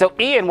 it's busy, so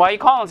Ian, why are you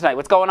calling tonight?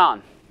 What's going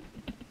on?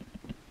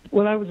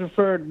 Well, I was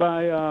referred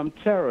by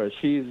Tara.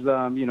 She's,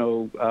 you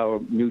know, our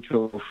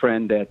mutual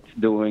friend that's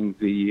doing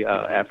the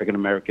African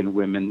American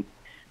Women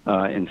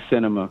in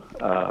Cinema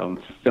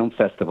Film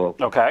Festival.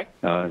 Okay.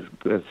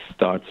 It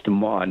starts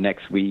tomorrow,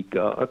 next week,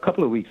 a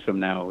couple of weeks from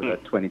now, the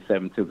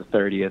 27th to the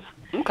 30th.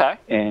 Okay.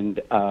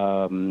 And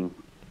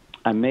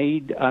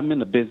I'm in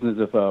the business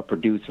of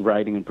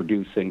writing and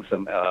producing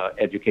some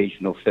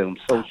educational films,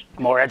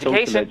 More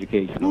education. social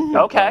educational films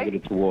Okay.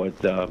 targeted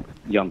towards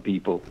young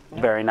people.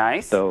 Very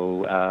nice.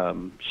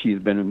 So she's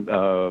been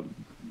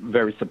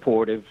very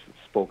supportive,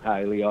 spoke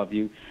highly of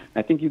you.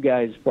 I think you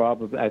guys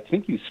I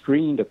think you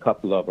screened a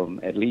couple of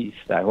them at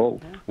least, I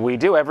hope. We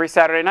do. Every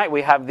Saturday night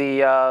we have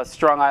the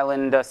Strong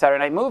Island Saturday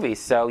Night Movies.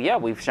 So yeah,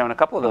 we've shown a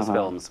couple of those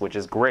films, which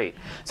is great.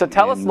 So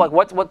tell us, like,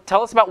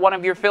 tell us about one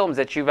of your films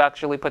that you've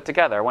actually put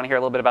together. I want to hear a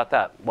little bit about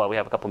that while we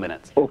have a couple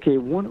minutes. Okay,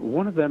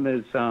 one of them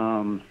is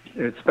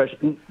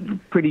especially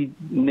pretty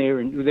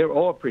near, and they're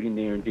all pretty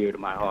near and dear to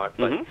my heart.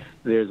 But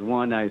there's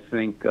one I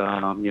think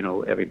you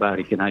know,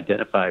 everybody can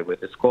identify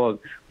with. It's called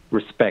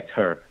Respect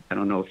Her. I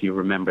don't know if you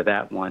remember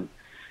that one.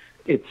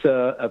 It's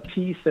a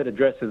piece that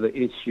addresses the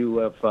issue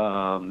of,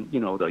 you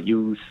know, the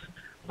use,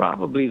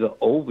 probably the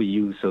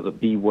overuse of the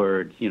B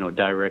word, you know,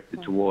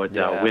 directed towards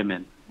our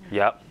women.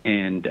 Yep.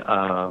 And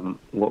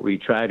what we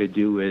try to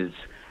do is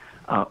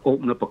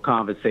open up a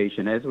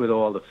conversation. As with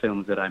all the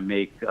films that I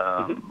make,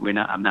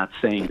 I'm not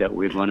saying that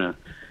we're going to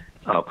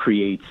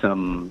create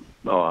some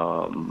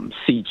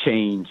sea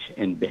change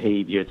in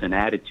behaviors and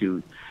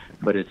attitude,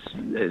 but it's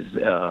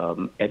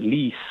at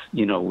least,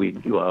 you know,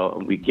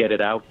 we get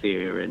it out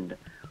there and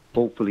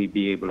hopefully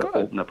be able to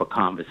open up a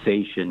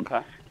conversation,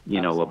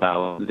 you know,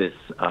 about this,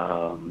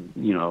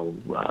 you know,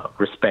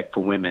 respect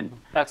for women.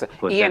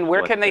 Excellent. Ian,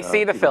 where can they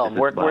see the film?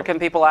 Where can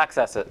people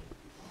access it?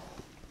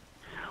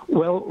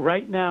 Well,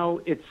 right now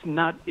it's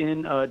not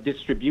in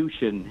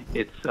distribution.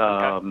 It's,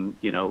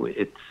 you know,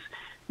 it's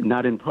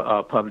not in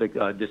public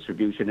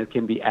distribution. It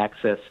can be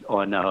accessed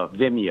on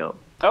Vimeo.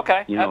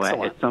 Okay, you know,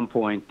 excellent. at some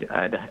point,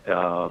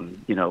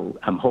 you know,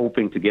 I'm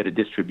hoping to get a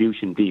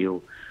distribution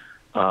deal.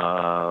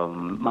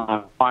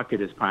 My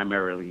market is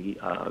primarily,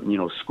 you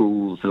know,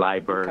 schools,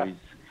 libraries,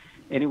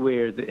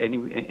 anywhere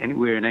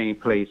in any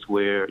place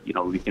where, you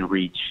know, we can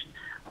reach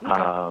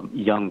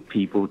young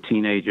people,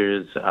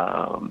 teenagers,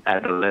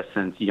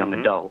 adolescents, young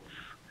adults,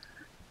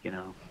 you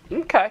know.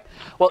 Okay.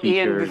 Well,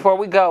 Ian, before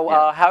we go,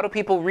 how do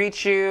people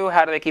reach you?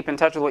 How do they keep in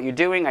touch with what you're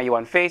doing? Are you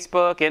on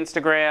Facebook,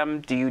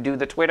 Instagram? Do you do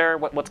the Twitter?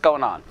 What's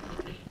going on?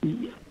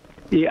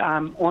 Yeah,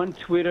 I'm on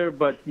Twitter,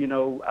 but, you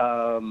know,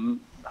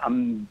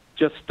 I'm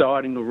just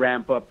starting to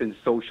ramp up in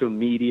social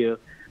media.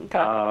 Okay.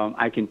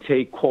 I can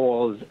take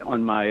calls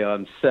on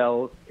my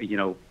cell, you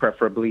know,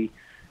 preferably.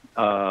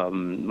 My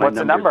What's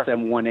the number? Is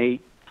 718.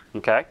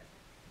 Okay.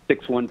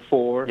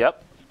 614.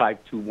 Yep.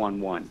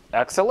 5211.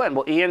 Excellent.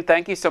 Well, Ian,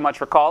 thank you so much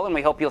for calling.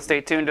 We hope you'll stay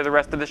tuned to the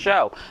rest of the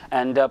show.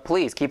 And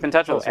please keep in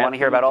touch with us. We want to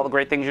hear about all the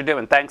great things you're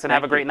doing. Thanks, and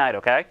have a great night,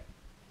 okay?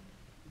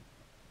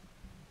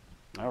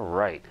 All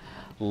right.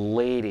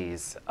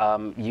 Ladies,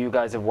 you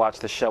guys have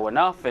watched the show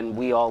enough, and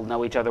we all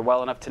know each other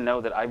well enough to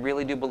know that I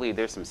really do believe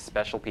there's some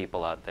special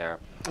people out there.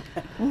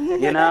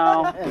 You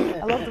know?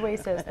 I love the way he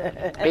says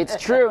that.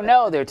 It's true.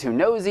 No, they're too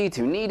nosy,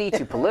 too needy,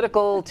 too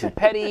political, too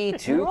petty,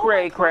 too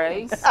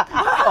cray-cray.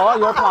 All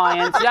your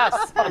clients,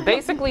 yes.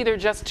 Basically, they're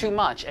just too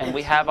much, and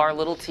we have our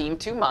little team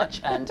too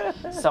much, and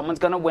someone's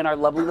going to win our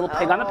lovely little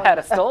pig on a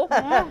pedestal.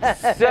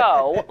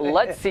 So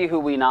let's see who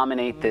we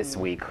nominate this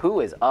week. Who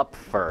is up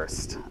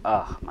first?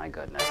 Oh, my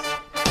goodness.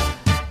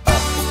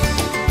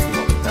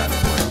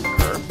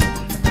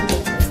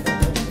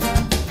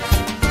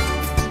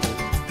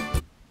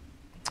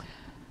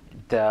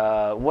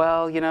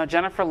 Well, you know,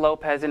 Jennifer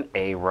Lopez and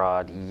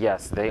A-Rod,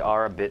 yes, they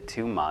are a bit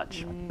too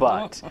much.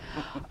 But,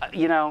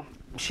 you know,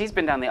 she's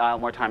been down the aisle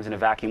more times in a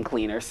vacuum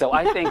cleaner, so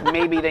I think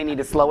maybe they need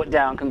to slow it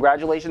down.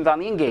 Congratulations on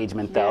the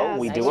engagement, though. Yes,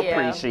 we do thank you.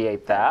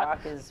 appreciate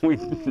that. That rock is,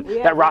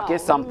 That rock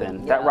is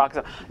something. That rock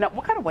is. Now,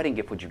 what kind of wedding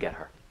gift would you get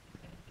her?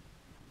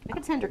 I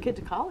could send her kid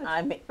to college.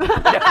 I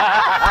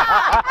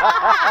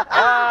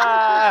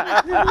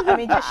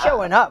mean, just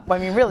showing up. I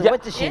mean, really,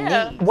 what does she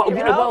need? Well,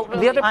 you know?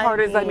 the other part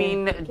is, I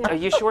mean, are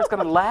you sure it's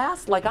going to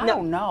last? Like, I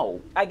don't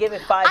know. I give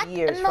it 5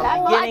 years from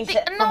no, beginning I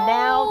think- from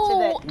now to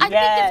the. I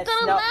think it's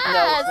gonna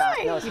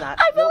last. No, it's not.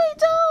 I really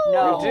do.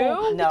 No, You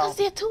do? no, Because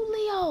they're two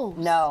Leos.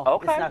 no.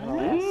 Okay. It's not gonna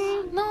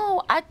last.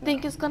 No, I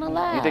think it's gonna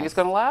last. You think it's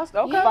going to last?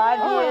 Okay.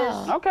 5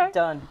 years. Okay.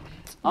 Done.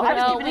 Well,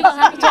 we're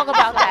gonna have to talk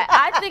about that.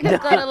 I think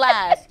it's gonna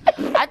last.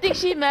 I think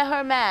she met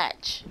her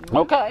match.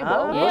 Okay.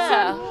 Well,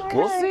 Yeah.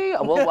 we'll see.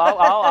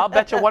 I'll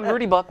bet you one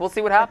Rudy buck. We'll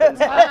see what happens.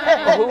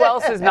 Who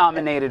else is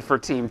nominated for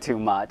Team Too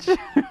Much?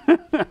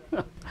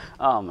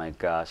 Oh my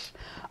gosh.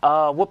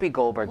 Whoopi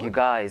Goldberg, you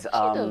guys.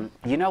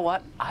 You know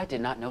what? I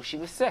did not know she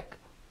was sick.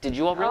 Did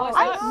you all realize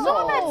that? I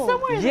saw that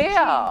somewhere. Yeah,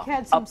 That she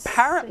had some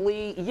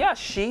apparently, yeah,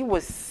 she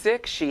was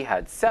sick. She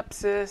had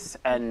sepsis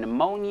and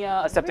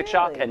pneumonia, a septic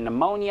shock and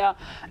pneumonia,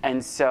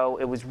 and so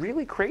it was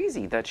really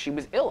crazy that she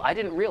was ill. I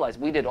didn't realize.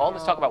 We did all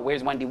this talk about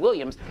where's Wendy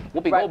Williams.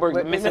 Whoopi Goldberg's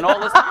been missing all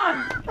this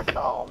time.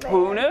 Oh, man.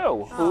 Who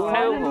knew? Who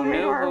knew? Who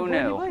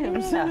knew? Who knew?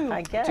 Yeah,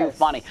 I guess. Too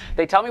funny.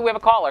 They tell me we have a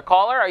caller.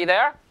 Caller, are you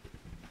there?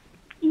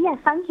 Yes,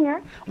 I'm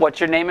here. What's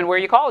your name and where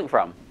are you calling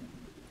from?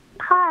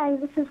 Hi,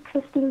 this is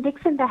Christine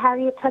Dixon, the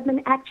Harriet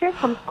Tubman actress.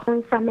 I'm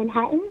calling from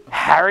Manhattan.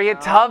 Harriet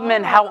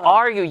Tubman, how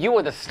are you? You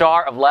were the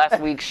star of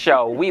last week's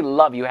show. We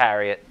love you,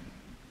 Harriet.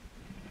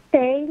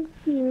 Thank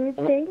you,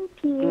 thank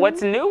you.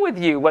 What's new with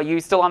you? Well,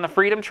 you still on the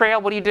Freedom Trail?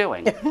 What are you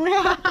doing?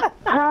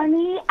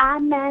 Honey, I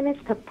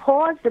managed to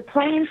pause the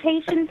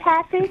plantation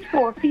passage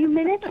for a few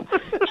minutes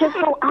just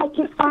so I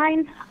can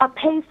find a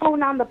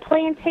payphone on the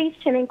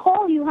plantation and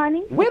call you,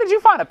 honey. Where did you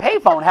find a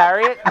payphone,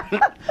 Harriet?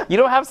 You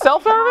don't have cell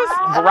service?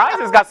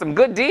 Verizon's got some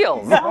good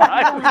deals.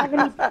 I don't have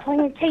any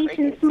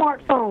plantation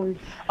smartphones.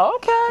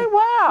 Okay, I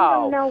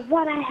wow. don't know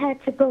what I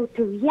had to go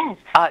through, yes.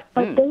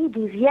 But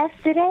babies,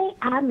 yesterday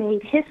I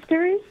made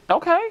history.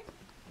 Okay.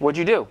 What'd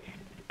you do?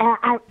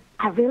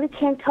 I really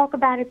can't talk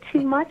about it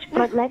too much,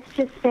 but let's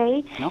just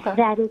say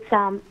that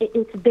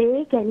it's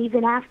big, and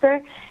even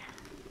after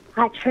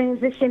I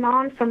transition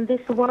on from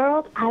this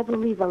world, I will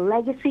leave a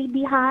legacy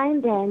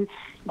behind, and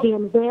the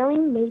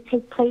unveiling may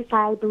take place,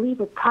 I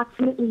believe,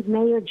 approximately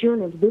May or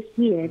June of this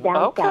year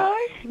down south.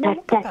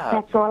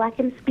 That's all I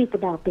can speak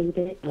about,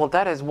 baby. Well,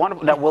 that is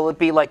wonderful. Now, will it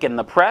be like in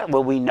the press?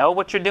 Will we know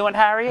what you're doing,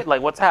 Harriet?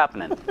 Like, what's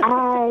happening?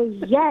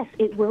 Yes,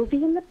 it will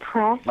be in the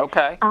press.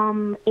 Okay.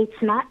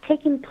 It's not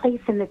taking place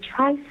in the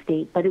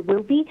tri-state, but it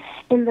will be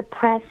in the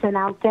press, and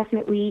I'll give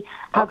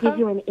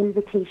you an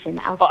invitation.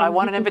 I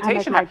want an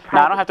invitation. Now,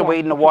 I don't have to wade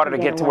in the water to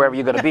get to wherever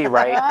you're going to be,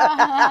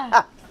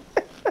 right?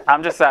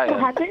 I'm just saying. What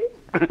happened?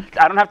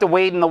 I don't have to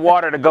wade in the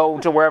water to go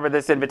to wherever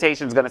this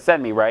invitation is going to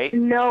send me, right?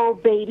 No,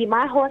 baby.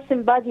 My horse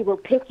and buggy will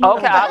pick you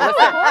Okay, up. listen,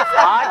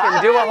 I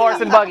can do a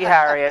horse and buggy,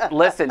 Harriet.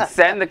 Listen,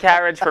 send the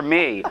carriage for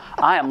me.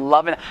 I am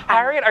loving it.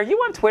 Harriet, are you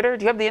on Twitter?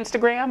 Do you have the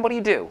Instagram? What do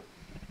you do?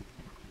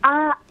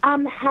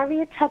 I'm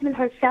Harriet Tubman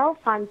herself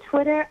on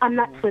Twitter. I'm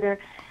not Twitter.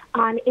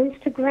 On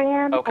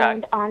Instagram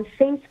and on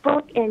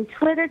Facebook and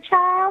Twitter,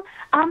 child.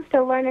 I'm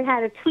still learning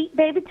how to tweet,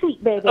 baby.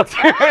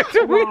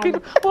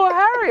 Well,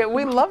 Harriet,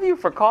 we love you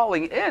for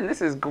calling in.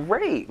 This is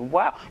great.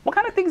 Wow. What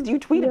kind of things do you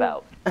tweet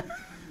about?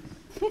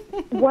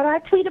 What I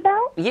tweet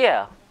about?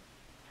 Yeah.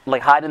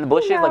 Like hide in the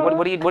bushes? Like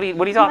what are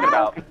you talking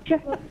about?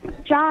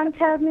 John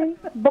Tubman,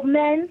 but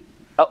men.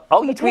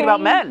 Oh, you tweet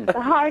about men.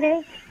 The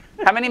heartache.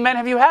 How many men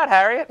have you had,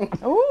 Harriet?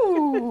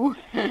 Ooh.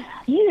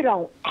 You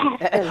don't have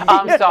to.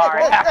 I'm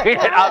sorry, Harriet.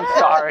 I'm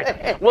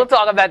sorry. We'll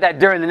talk about that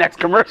during the next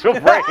commercial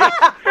break.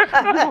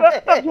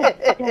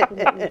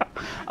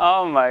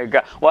 Oh, my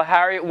God. Well,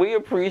 Harriet, we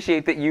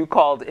appreciate that you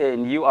called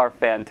in. You are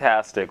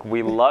fantastic.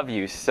 We love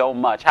you so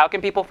much. How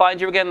can people find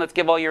you again? Let's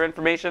give all your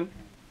information.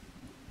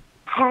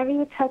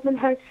 Harriet Tubman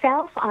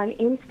herself on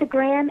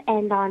Instagram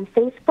and on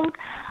Facebook.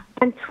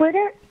 On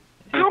Twitter,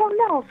 I don't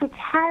know if it's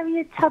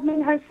Harriet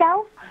Tubman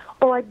herself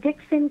or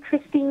Dixon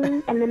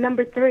Christine and the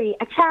number 3.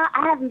 I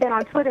haven't been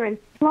on Twitter in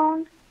so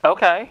long.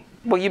 Okay.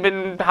 Well, you've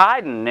been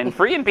hiding and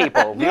freeing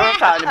people. You don't have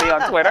time to be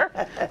on Twitter.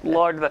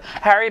 Lord.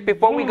 Harriet,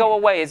 before we go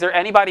away, is there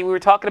anybody, we were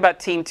talking about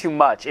Team Too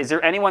Much. Is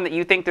there anyone that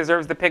you think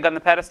deserves the pig on the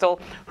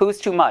pedestal? Who's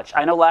too much?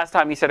 I know last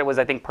time you said it was,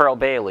 I think, Pearl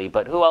Bailey,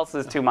 but who else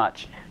is too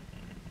much?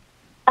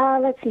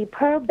 Let's see.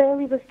 Pearl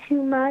Bailey was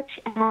too much.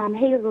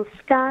 Hazel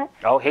Scott.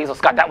 Oh, Hazel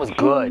Scott, that was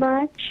good. Too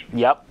much.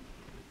 Yep.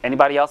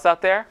 Anybody else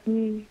out there?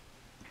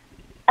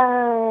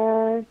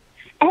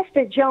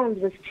 Esther Jones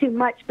was too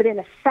much, but in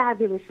a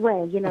fabulous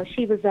way. You know,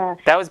 she was a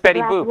That was Betty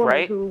black Boop, woman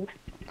right?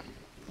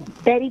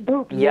 Betty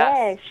Boop, Yes.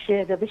 yes,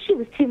 sugar, but she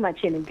was too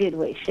much in a good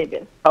way,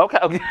 sugar.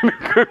 Okay,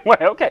 good way.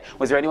 Okay.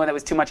 Was there anyone that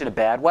was too much in a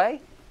bad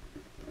way?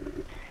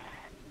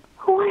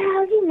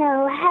 Well, you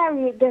know,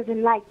 Harriet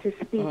doesn't like to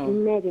speak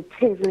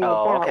negatively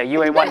about. Oh, okay.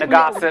 You ain't wanting to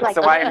gossip,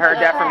 so I ain't heard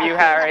that from you,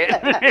 Harriet.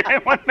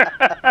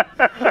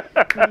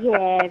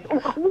 Yes.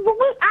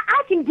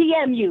 I can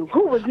DM you.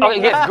 Who was next? Oh,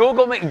 yes,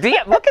 Google me.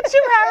 DM. Look at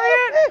you,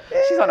 Harriet.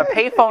 She's on a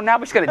payphone now,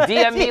 but she's going to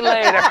DM me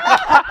later.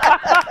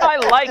 I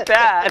like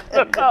that.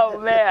 Oh,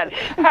 man.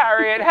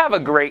 Harriet, have a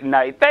great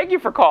night. Thank you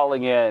for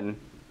calling in.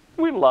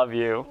 We love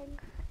you.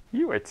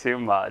 You are too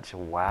much.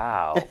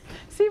 Wow.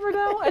 See,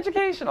 Verdell,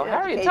 educational.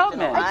 Harriet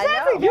Tubman.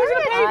 Exactly. Using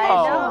a payphone.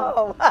 I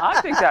know. I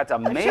think that's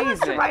amazing. She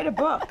wants to write a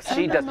book.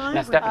 She does.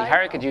 Now, Stephanie,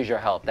 Harriet could use your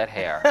help. That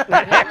hair.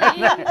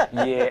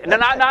 Really? Yeah. No,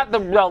 not the,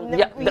 well,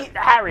 yeah, the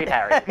Harriet.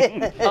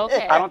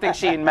 Okay. I don't think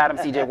she and Madam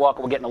C.J.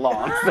 Walker were getting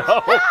along,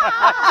 so.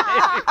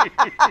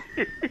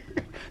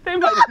 There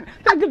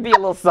could be a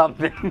little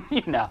something,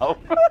 you know.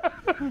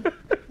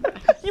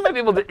 You might be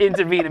able to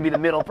intervene and be the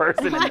middle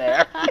person in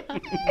there.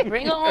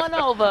 Bring her on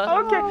over.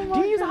 Okay. Do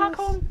you use a hot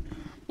comb?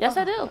 Yes,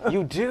 I do.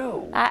 You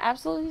do? I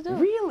absolutely do.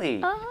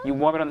 Really? Uh-huh. You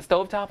warm it on the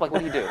stovetop? Like, what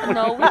do you do?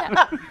 No,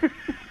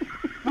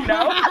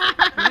 No?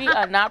 we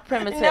are not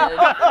primitive.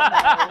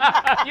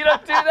 You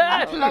don't do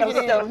that?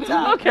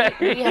 Okay.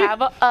 We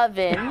have an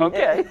oven.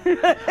 Okay.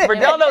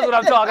 Verdell knows what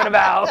I'm talking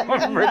about.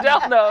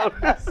 Verdell knows.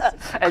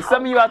 And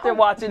some of you out there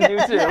watching do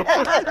too.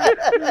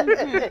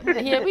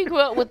 Yeah, we grew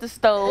up with the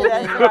stove.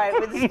 That's right,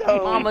 with the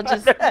stove. Mama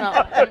just,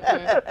 no.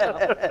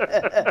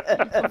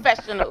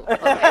 Professional.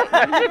 Okay.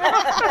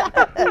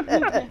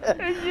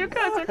 You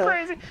guys are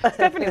crazy.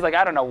 Stephanie's like,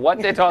 I don't know what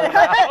they're talking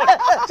about.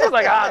 She's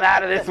like, I'm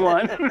out of this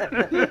one.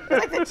 It's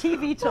like the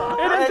TV talk.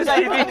 It is the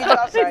TV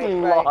talk. She's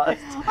lost.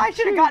 I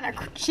should have gotten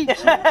a cheat sheet.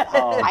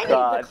 Oh, I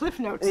God. need the Cliff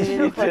Notes.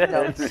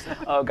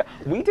 Oh, God.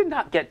 We did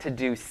not get to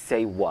do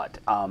Say What,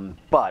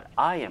 but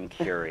I am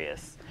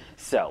curious.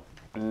 So,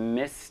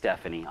 Miss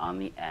Stephanie, on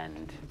the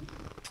end,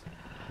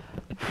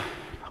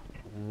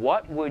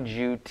 what would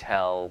you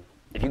tell,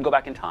 if you can go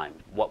back in time,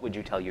 what would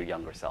you tell your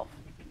younger self,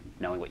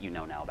 knowing what you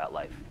know now about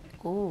life?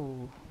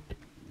 Ooh.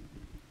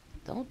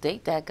 Don't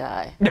date that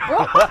guy.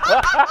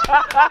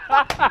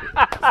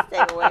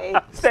 Stay away.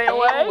 Stay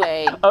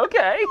away?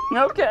 Okay,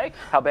 okay.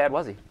 How bad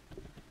was he?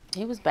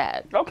 He was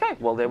bad. Okay,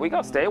 well, there we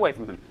go. Stay away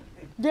from him.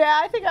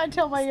 Yeah, I think I'd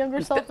tell my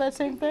younger self that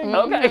same thing.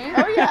 Okay.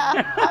 Oh, yeah.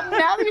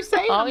 Now that you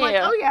say it, Oh, I'm like,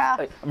 yeah. oh, yeah.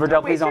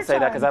 Verdell, please waste don't your say that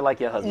time. because I like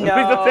your husband. No,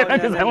 Please don't say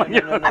that because no, I like no,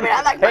 your no, husband. no. I mean,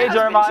 I like my Hey,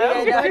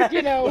 husband, Jeremiah. but,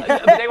 you know.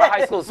 But they were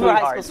high school We were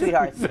high sweethearts. school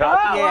sweethearts.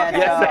 Oh, Yeah,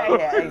 okay. no,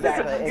 yeah,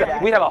 exactly.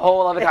 We'd have a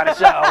whole other kind of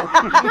show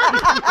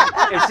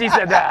if she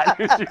said that.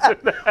 If she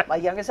said that. My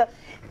younger self,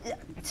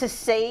 to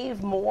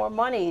save more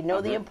money,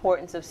 know the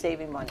importance of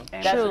saving money.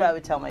 And That's True. what I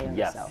would tell my younger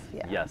Yes, self.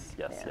 Yeah. yes,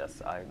 Yeah.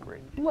 yes, I agree.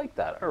 Like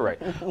that. All right.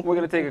 We're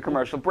going to take a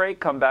commercial break,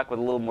 come back with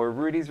a little more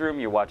Rudy's Room.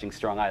 You're watching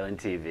Strong Island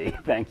TV.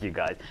 Thank you,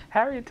 guys.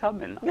 Harriet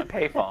Tubman on a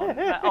payphone.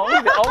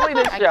 Only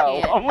this show.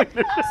 can't. Only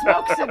this show.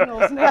 Smoke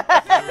signals now.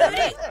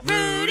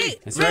 Rudy.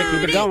 That's right.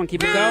 Keep it going.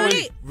 Keep it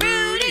going.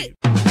 Rudy.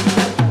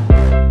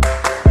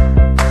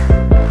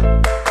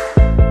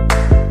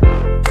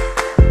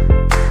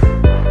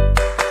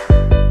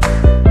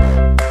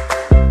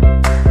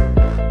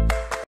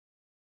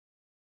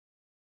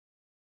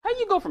 How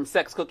you go from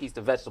sex cookies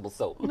to vegetable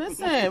soap?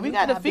 Listen, we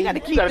gotta gotta be-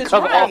 keep You gotta this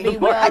cover all right. the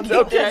marks.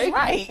 Okay.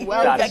 Right.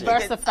 Well Gotcha.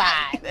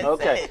 diversified.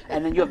 Okay.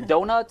 And then you have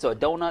donuts or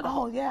donut?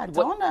 Oh yeah,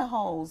 What- donut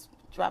holes.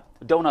 Drop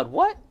Donut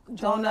what?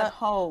 donut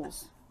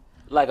holes.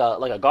 Like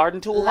a garden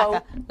tool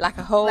hoe? Like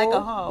a hole. Like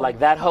a hole. Like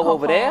that hoe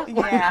over there?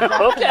 Yeah.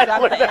 Okay.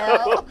 Drop the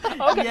L.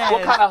 Okay. Yes.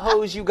 What kind of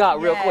hose you got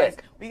real Yes.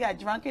 quick? We got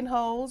drunken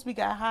holes, we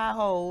got high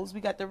holes,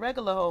 we got the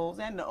regular holes,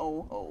 and the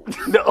old holes.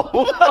 No.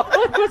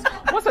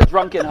 What's a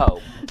drunken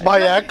hoe? My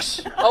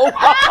ex. Oh.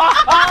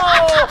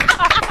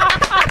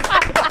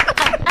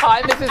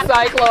 Hi, Mrs.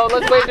 Cyclone.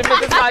 Let's wave to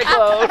Mrs.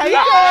 Cyclone.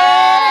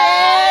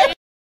 Hey.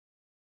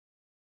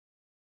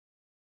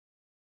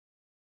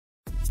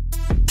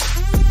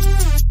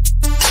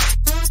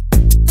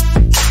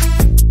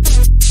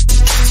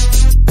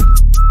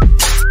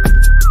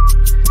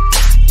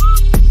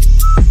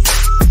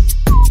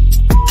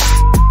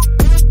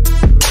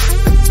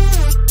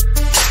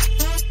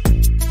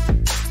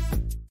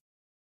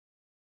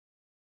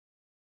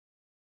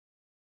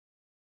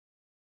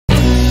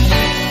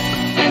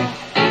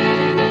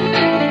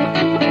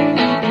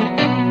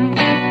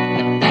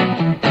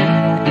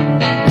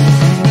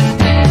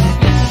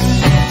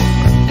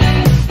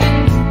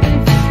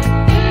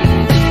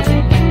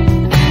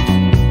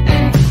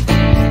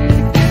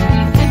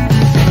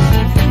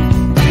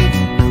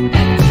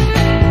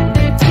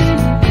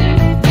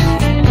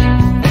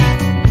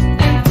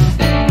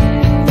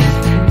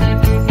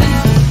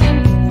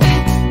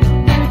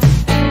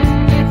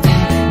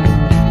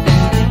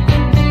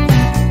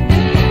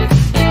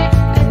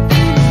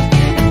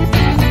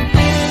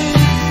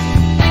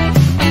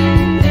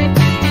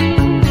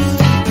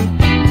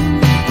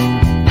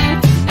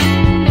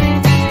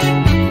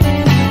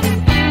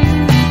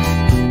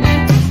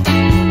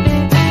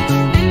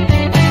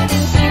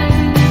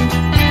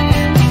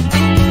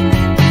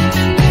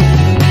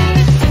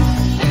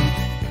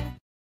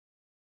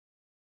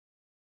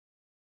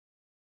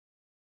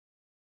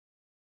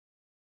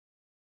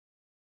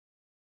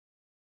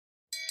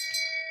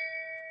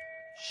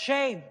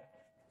 Shame.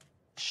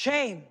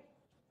 Shame.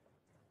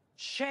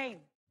 Shame.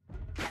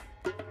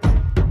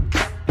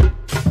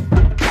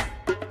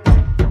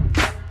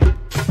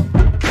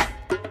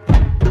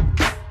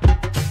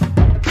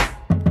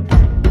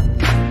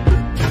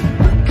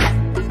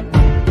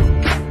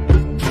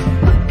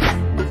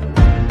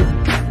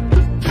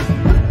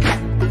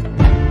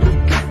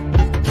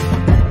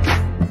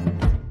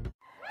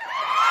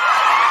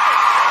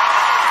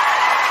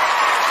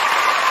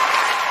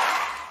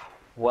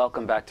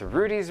 welcome back to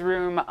Rudy's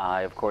Room.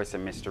 I, of course,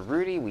 am Mr.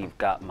 Rudy. We've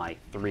got my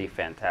 3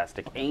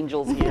 fantastic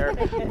angels here,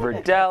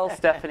 Verdell,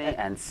 Stephanie,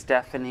 and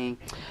Stephanie.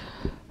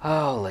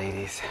 Oh,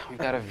 ladies, we've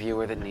got a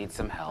viewer that needs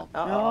some help.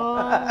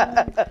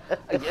 I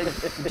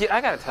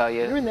gotta tell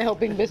you. You're in the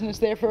helping business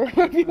there for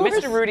viewers.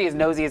 Mr. Rudy is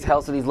nosy as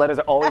hell, so these letters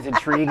are always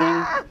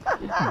intriguing.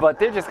 But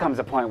there just comes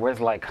a point where it's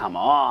like, come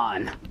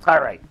on. All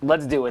right,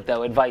 let's do it,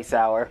 though. Advice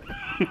hour.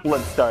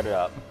 Let's start it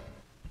up.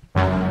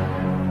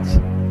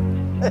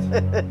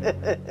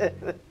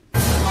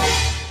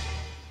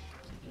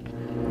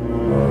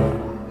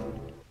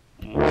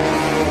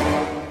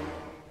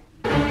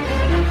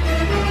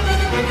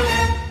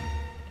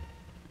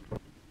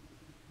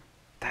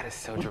 That is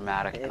so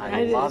dramatic.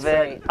 I love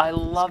it. I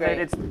love it.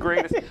 It's the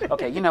greatest.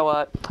 Okay, you know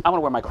what? I'm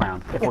gonna wear my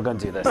crown if we're gonna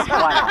do this.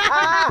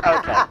 Why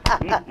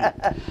not? Okay.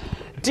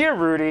 Dear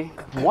Rudy,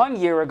 1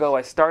 year ago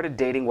I started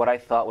dating what I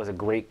thought was a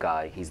great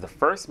guy. He's the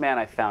first man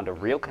I found a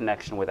real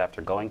connection with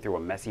after going through a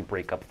messy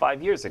breakup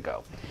 5 years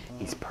ago.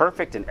 He's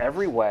perfect in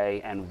every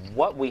way, and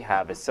what we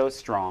have is so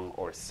strong,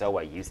 or so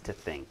I used to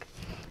think.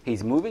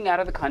 He's moving out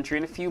of the country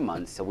in a few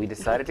months, so we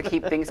decided to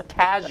keep things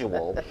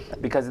casual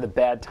because of the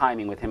bad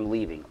timing with him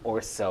leaving,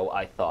 or so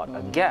I thought.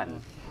 Again,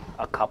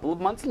 a couple of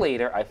months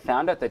later, I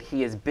found out that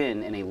he has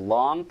been in a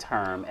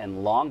long-term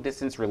and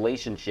long-distance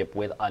relationship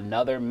with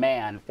another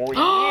man for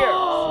years.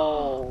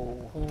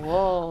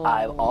 Whoa.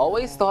 I've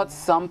always thought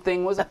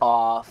something was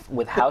off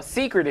with how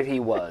secretive he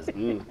was.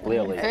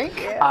 Clearly.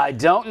 I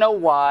don't know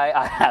why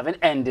I haven't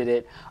ended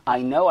it.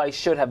 I know I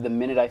should have the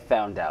minute I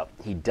found out.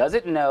 He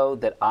doesn't know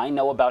that I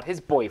know about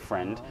his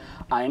boyfriend.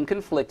 I am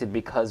conflicted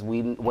because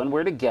when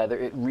we're together,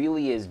 it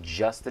really is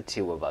just the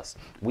two of us.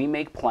 We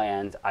make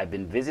plans. I've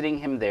been visiting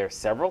him there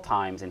several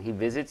times, and he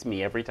visits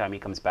me every time he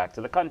comes back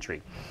to the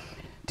country.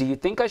 Do you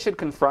think I should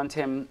confront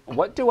him?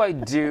 What do I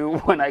do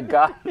when I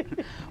got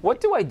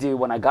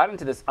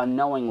into this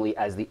unknowingly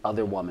as the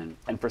other woman?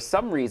 And for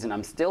some reason,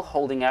 I'm still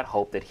holding out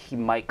hope that he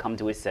might come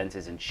to his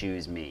senses and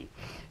choose me.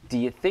 Do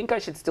you think I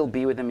should still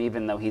be with him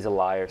even though he's a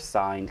liar?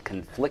 Signed,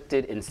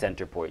 Conflicted in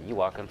Centerport. You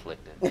are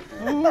conflicted.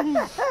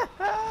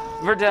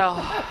 Verdell,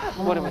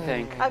 what do we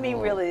think? I mean,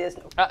 really, there's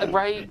no,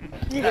 right?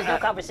 there's no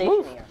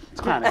conversation here. This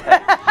crown is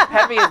heavy.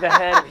 Heavy is the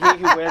head of he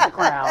who wears the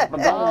crown.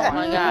 But go on.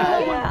 my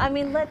God. Yeah, I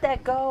mean, let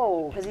that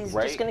go, because he's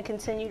Right. just going to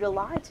continue to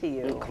lie to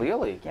you.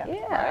 Clearly. Yeah,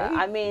 Right?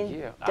 I mean,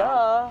 Yeah.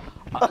 duh.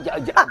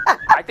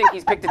 I think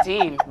he's picked a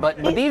team, but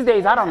these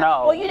days I don't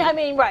know. Well, you know, I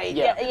mean, right,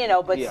 Yeah. yeah, you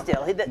know, but Yeah.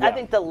 still, I Yeah.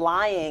 think the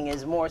lying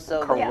is more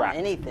so Correct. than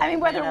anything. I mean,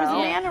 whether you it was a know?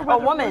 man or a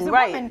whether woman, it was a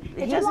right? woman,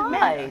 it He doesn't lied.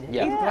 matter.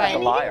 Yeah. Yeah. Right. And A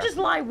he liar. didn't just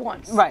lie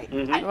once. Right.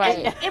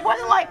 Right. It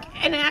wasn't like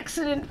an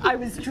accident. I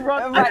was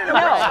drunk. Right.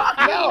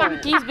 No.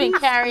 He's been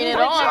carrying it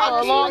on for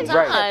a long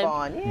Right. time.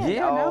 On. Yeah, Yeah,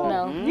 no.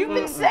 No. You've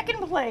been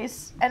second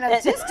place and a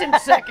distant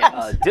second.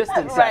 A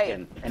distant Right.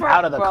 second and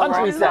out of the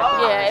country right.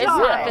 second. Yeah, it's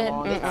Time. not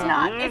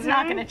been. It's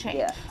not going to change.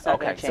 Yeah. It's not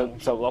Okay, gonna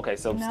change. so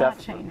Not Steph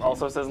changing.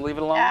 also says leave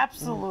it alone.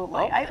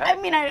 Absolutely. Okay. I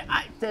mean,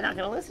 they're not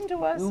going to listen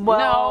to us.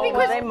 Well,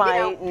 because they you know,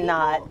 might people-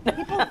 not,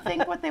 People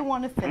think what they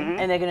want to think.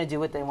 and they're going to do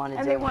what they want to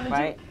And do, they wanna do-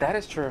 right? That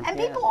is true. And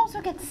people also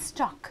get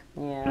stuck.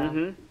 Yeah.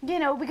 You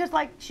know, because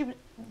like she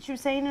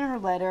was saying in her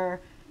letter,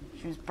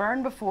 she was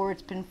burned before.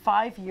 It's been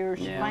 5 years.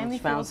 She Yeah. finally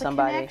She found feels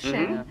somebody. a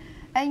connection.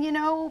 And you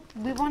know,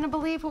 we want to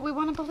believe what we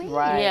want to believe.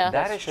 Right. Yeah.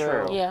 That That's is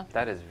true. Yeah.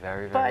 That is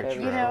very, But very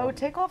true. you know,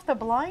 take off the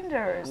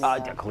blinders.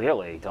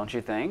 Clearly, don't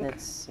you think?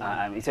 It's-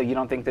 I mean, so you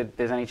don't think that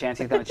there's any chance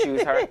he's going to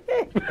choose her?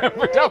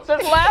 Verdell's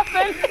just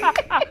laughing.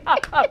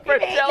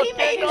 Verdell he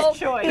made his giggles.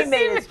 choice. He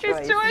made his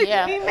choice.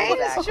 Yeah. He made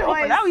his Exactly.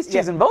 choice. Now he's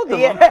choosing both of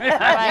them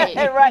Right.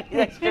 Right,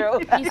 that's true.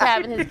 He's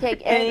having his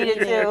cake and And eat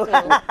eating it it too. too.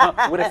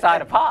 with a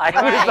side of pie.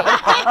 Okay.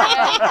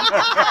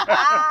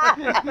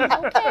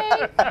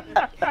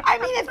 I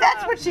mean, if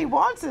that's what she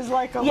wants, is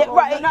like a Yeah, little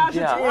right. menage a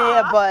Yeah. trois.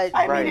 Yeah, but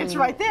I Right. mean, it's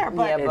right there.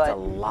 But Yeah, It's but- a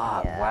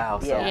lot. yeah. Wow.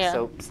 So, Yeah.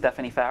 so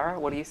Stephanie Farrah,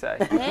 what do you say?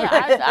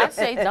 Yeah, I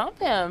say dump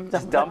him.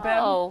 Just dump him?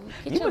 Oh,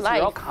 get You your must hear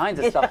life. all kinds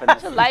of stuff in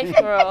this. Your life,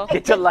 girl.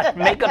 Get your life.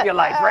 Make up your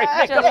life, right?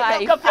 Get your life.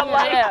 Make up your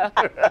life. Yeah.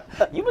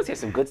 You must hear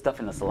some good stuff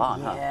in the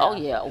salon, huh? Oh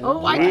yeah.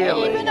 oh, I Really? can't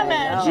even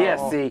imagine. Yeah,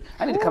 see,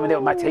 I need to come in there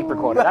with my tape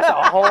recorder. That's a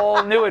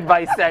whole new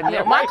advice segment.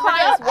 Yeah, my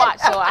clients watch,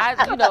 so I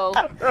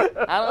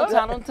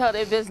don't tell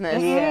their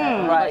business.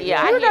 Yeah, But right.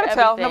 yeah, I You hear gotta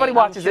tell. everything. Nobody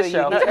watches this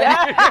show. How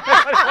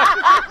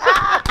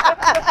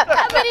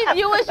many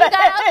viewers you got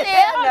out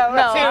there? No,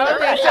 No, I don't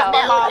think so.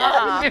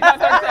 You're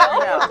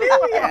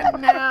not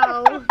gonna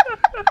tell? No.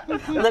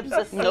 Lips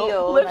are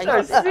sealed. Lips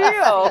are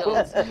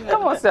sealed.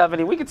 Come on,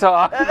 Stephanie, we can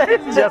talk.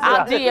 It's just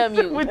I'll us. DM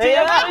you. We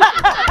DM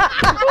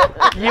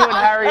you and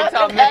Harriet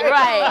tell me.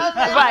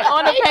 Right,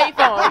 on the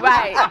payphone,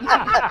 right.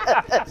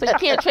 So you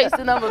can't trace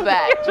the number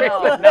back.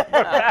 No.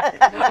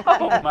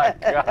 Oh my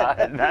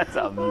God, that's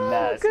a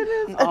mess.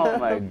 Oh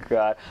my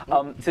God.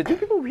 So do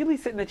people really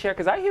sit in the chair?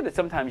 Because I hear that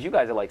sometimes you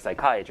guys are like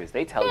psychiatrists.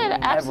 They tell you Yeah,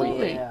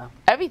 absolutely.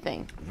 everything.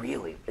 Everything.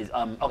 Really?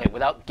 Okay,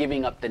 without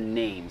giving up the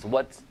names,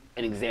 what's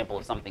an example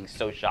of something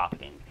so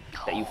shocking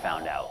that you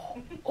found out?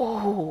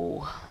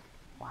 Oh.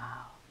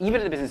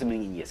 Even in the business of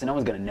meaning, yes, so no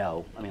one's gonna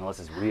know. I mean, unless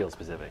it's real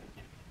specific.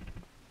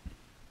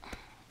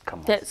 Come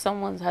on. That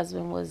someone's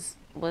husband was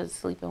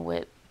sleeping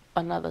with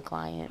another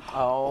client.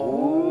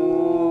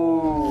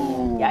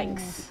 Oh.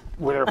 Yikes.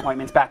 Were there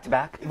appointments back to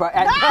back? Right.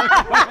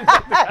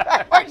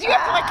 Or do you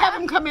have to like have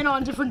them come in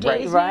on different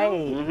days?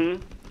 Right.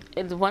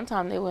 And one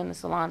time they were in the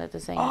salon at the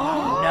same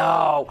time.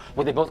 No.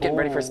 Were they both getting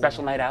ready for a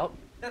special night out?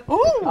 Give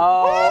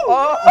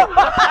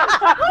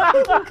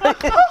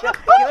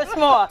us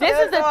more. This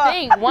is the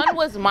thing. One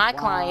was my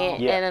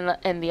client,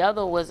 and the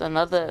other was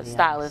another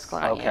stylist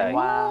client. Okay.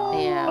 Wow.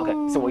 Yeah. Okay.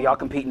 So were y'all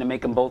competing to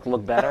make them both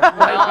look better? No,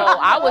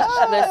 I was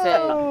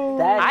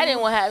listen. I didn't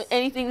want to have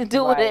anything to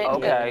do with it.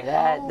 Okay.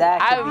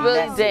 That I could be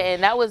really messy.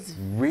 didn't. That was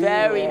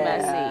very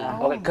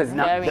messy. Okay, because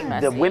Very the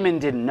messy. women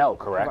didn't know,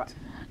 correct?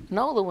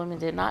 No, the women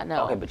did not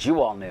know. Okay, but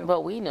you all knew.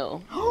 But we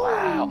knew.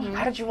 Wow.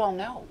 How did you all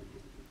know?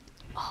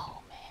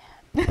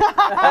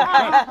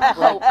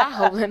 I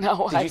hope they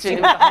know. Did you see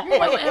him at the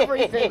Home,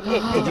 everything?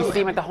 Did you see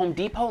him at the Home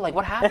Depot? Like,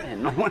 what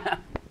happened?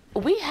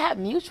 We had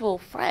mutual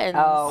friends.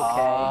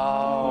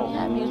 Oh, We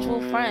had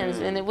mutual friends,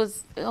 and it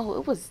was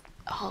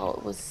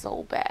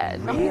so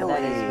bad. Really?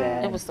 That is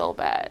bad. It was so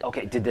bad.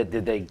 Okay, did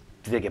they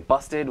get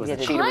busted? Was the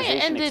The client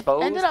cheaterization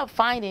exposed? ended up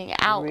finding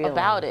out Really?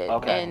 about it,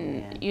 Okay.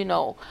 and you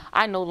know,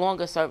 I no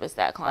longer service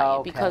that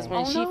client because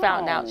when she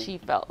found out, she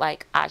felt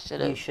like I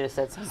should You have should have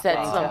said something, said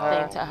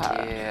something to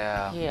her.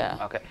 Yeah. Yeah.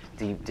 Okay.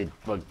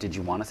 Did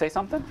you want to say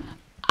something?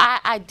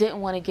 I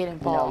didn't want to get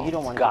involved. No, you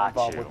don't want to Got get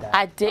involved you. with that.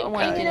 I didn't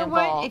want to You get know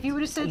involved. what? If you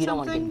would have said You don't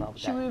wanna get something,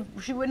 involved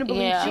with she wouldn't have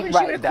believed Yeah. you. Right.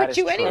 She would have That quit is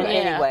you true. anyway.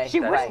 Anyway. She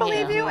wouldn't Right.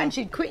 believe you, and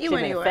she'd quit you She'd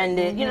been anyway.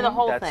 offended. You know, the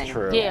whole That's thing.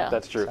 true. Yeah.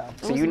 That's true. So-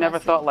 So was you never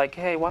messy. thought like,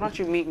 hey, why don't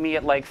you meet me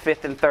at like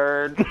 5th and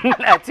 3rd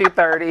at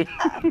 2:30?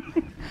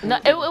 No,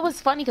 it was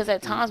funny because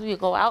at times we would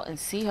go out and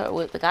see her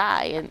with the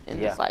guy, and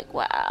Yeah. it's like,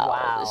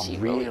 wow, does she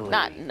Really? really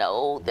not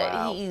know that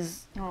Wow.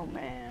 he's Oh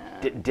man.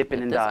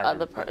 Dipping and this diving.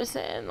 other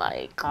person?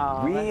 Like,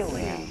 Oh,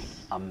 Really?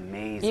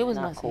 Amazing. it was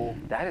not messy. cool.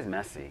 That is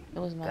messy. It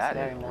was messy. That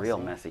Very is real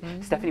messy.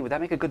 messy. Stephanie, would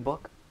that make a good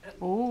book? It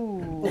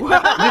would.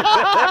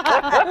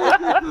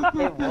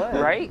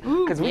 Right?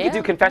 Because we Yeah. could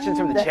do confessions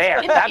from the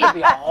chair. That would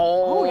be a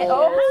whole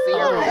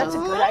series. That's a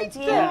good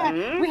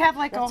idea. We have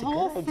like That's a a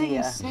whole good thing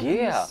idea. set in the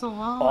Yeah.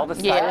 salon. All the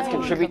Yeah. stylists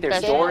contribute their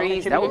Confession.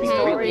 stories. That would be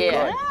Contribute really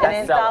stories. good. An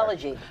Bestseller.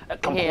 anthology.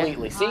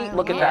 Completely. See?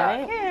 Look at Yeah.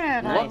 that.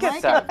 Yeah, Look nice.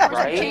 at that, Of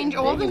course, right? change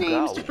all the There you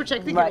names go. to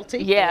protect the Right.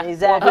 guilty. Yeah.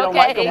 Exactly. Well, if we don't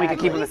like them, we Okay. can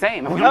keep them the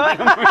same. If we don't like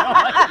them, we don't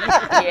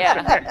like them. Yeah.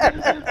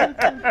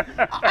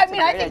 I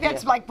mean, I great think idea.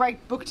 that's like right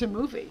book to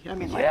movie. I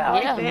mean, like Yeah.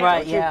 right Yeah. there. Right,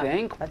 Don't you yeah.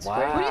 think? That's wow.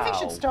 great. Who do you think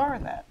should star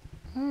in that?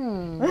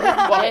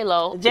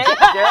 J-Lo. Yes,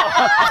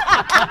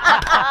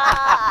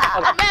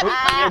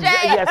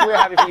 we're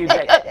happy for you,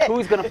 Jay.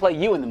 Who's going to play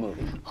you in the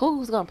movie?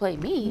 Who's gonna play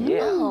me?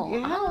 Yeah. Oh, I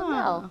don't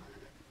know.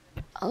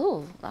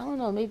 Oh, I don't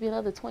know. Maybe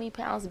another 20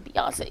 pounds of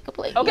Beyonce could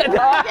play me. Okay. Yes.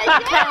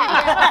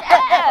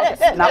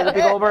 Not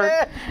Whoopi Goldberg?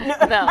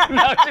 No.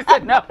 No, she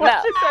said no.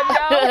 No. She said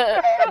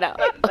no. No.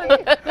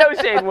 No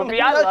shade, Whoopi.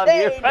 I love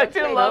you. I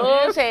do love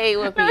No you. shade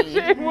with No me.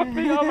 shade,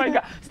 Whoopi. Oh my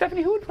God.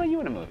 Stephanie, who would play you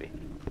in a movie?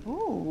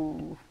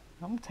 Ooh,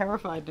 I'm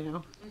terrified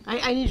now.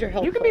 I need your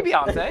help. You can be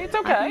first. Beyonce. It's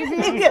okay.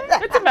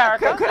 It's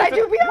America. Could I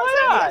do Beyonce?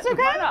 Why not? It's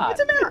okay. Why not? It's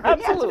America.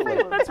 Absolutely.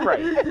 Yeah, it's That's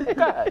right.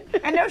 Go ahead.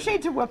 And no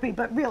shade to Whoopi,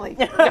 but really.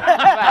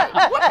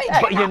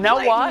 But you know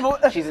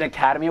what? She's an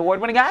Academy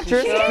Award-winning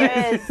actress. She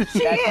is.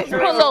 She is.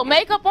 Put a little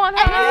makeup on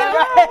her. And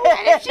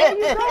if she's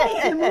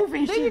great in the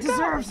movie, she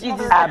deserves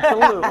other.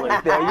 Absolutely.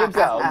 There you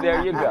go.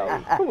 There you go.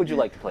 Who would you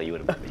like to play you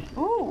in a movie?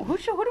 Ooh, who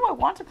do I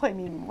want to play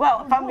me?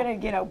 Well, if I'm gonna,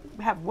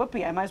 have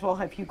Whoopi, I might as well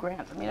have Hugh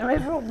Grant. I mean, I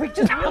might as well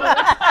just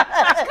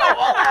let's go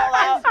all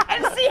out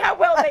and see how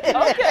well they can.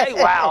 Okay,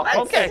 wow. Let's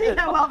Okay. see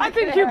how well they I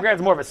think can Hugh act.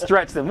 Grant's more of a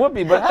stretch than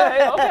Whoopi, but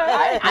hey,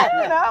 okay. I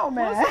don't know,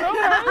 man.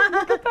 Okay,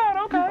 look at that.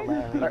 Okay.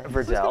 Who's gonna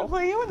Verdell.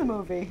 play you in the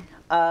movie?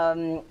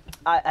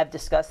 I've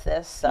discussed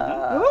this, Ooh.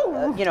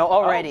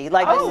 already.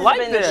 Like, I this has like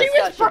been this. the She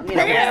was discussion.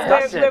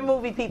 prepared. We're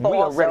movie people We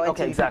are also. ready. and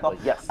Okay, TV exactly.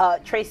 people.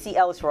 Yes. Tracy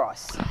Ellis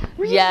Ross.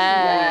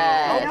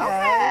 Yes.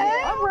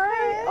 Okay. All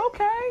right.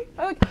 Okay.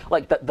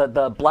 Like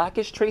the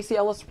blackish Tracy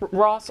Ellis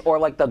Ross, or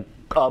like the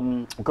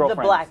girlfriend. The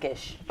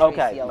blackish Tracy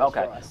Okay. Ellis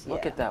Okay. Ross.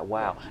 Look yeah. at that.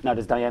 Wow. Now,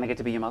 does Diana get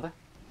to be your mother?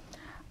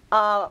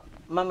 My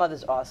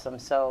mother's awesome,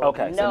 so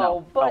Okay, so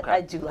no. but Okay.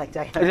 I do like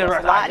Diana Is it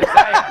Ross a right?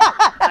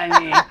 lot. I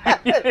mean,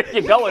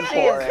 you're going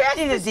for it.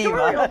 She's a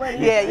diva.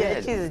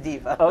 Yeah, she's a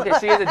diva. Okay,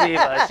 she is a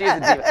diva. She is a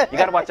diva. You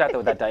got to watch out though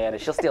with that Diana.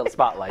 She'll steal the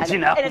spotlight. You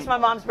know. And it's my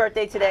mom's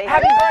birthday today.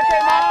 Happy birthday,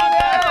 Mom!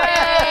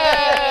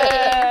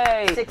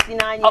 Yay!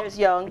 69 years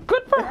young.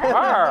 Good for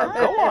her.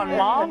 Go on,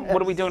 Mom.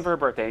 What are we doing for her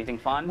birthday? Anything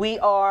fun? We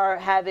are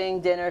having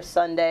dinner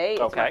Sunday.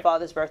 It's Okay. my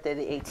father's birthday,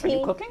 the 18th. Are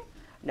you cooking?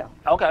 No.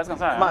 Okay, I was gonna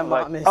say. My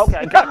mom is.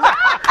 Okay. Good.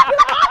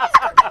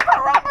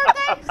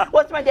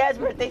 What's it's my dad's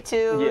birthday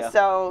too, Yeah.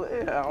 so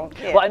you know.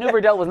 Yeah. Well, I knew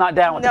Verdell was not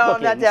down with the No, I'm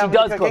cooking. not down She with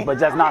does the cook, cooking. but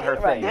that's not her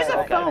Right, thing. there's a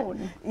Okay.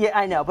 phone. Yeah,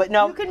 I know, but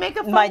no. You can make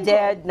a My phone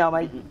dad, no,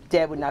 my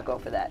dad would not go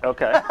for that.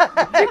 Okay.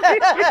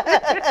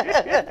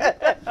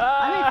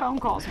 I make phone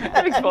calls. man.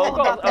 That makes phone All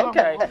calls. about the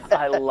Okay. phone calls.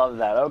 I love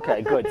that.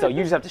 Okay, good. So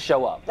you just have to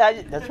show up.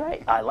 That's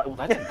right. Well,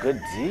 that's a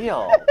good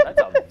deal. That's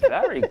a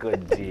very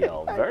good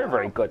deal. Very,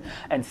 very good.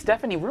 And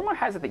Stephanie, rumor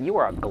has it that you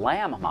are a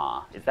glam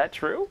ma. Is that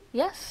true?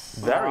 Yes.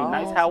 Very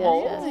nice. How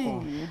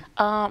old?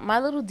 My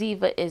little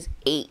diva is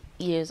 8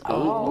 years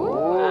old.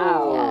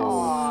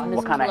 Oh. Yes. Miss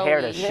What kind of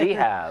hair does Chloe. she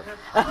have?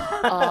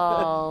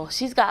 Oh,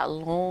 she's got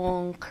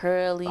long,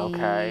 curly,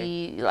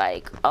 Okay.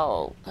 like,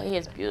 oh, her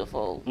hair's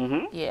beautiful.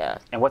 Yeah.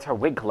 And what's her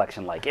wig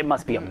collection like? It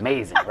must be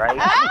amazing, right?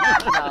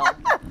 No.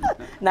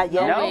 Not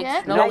yet. No?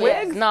 Wigs, No no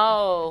wigs? wigs?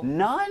 No.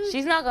 None?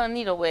 She's not gonna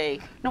need a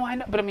wig. No, I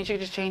know, but I mean, she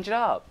could just change it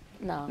up.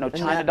 No. No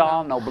China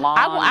doll, no blonde.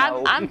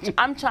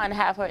 I'm trying to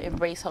have her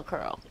embrace her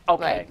curl.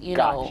 Okay, Like, you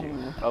got know,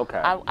 you. Okay.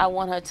 I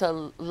want her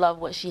to love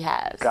what she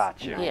has.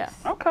 Got you. Yeah.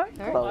 Okay,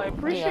 I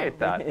appreciate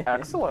that.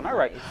 Excellent. All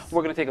right,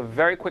 we're going to take a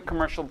very quick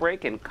commercial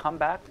break and come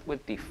back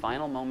with the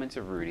final moments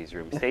of Rudy's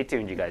Room. Stay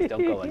tuned, you guys.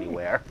 Don't go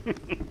anywhere.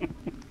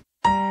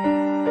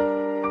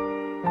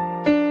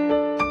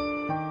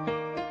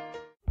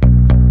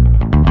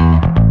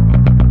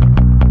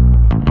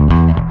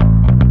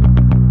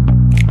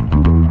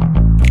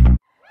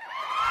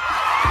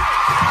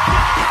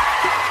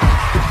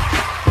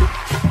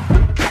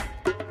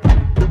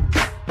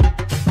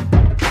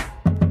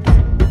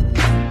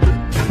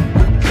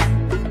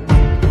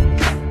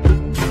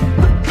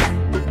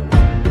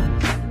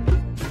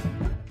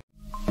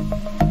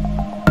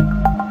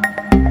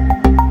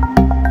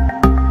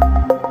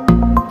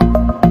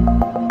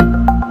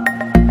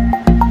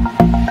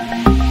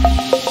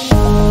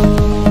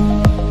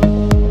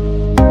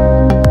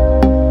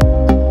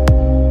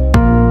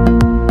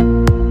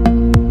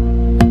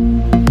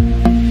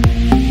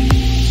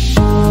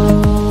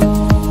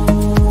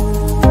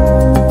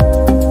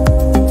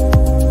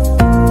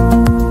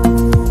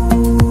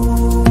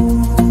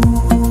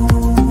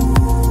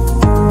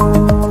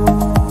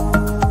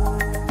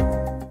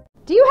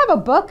 A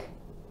book,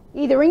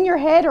 either in your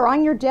head or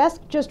on your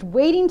desk, just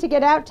waiting to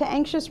get out to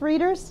anxious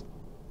readers?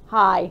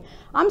 Hi,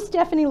 I'm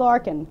Stephanie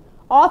Larkin,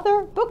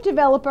 author, book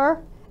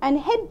developer, and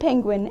head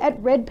penguin at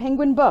Red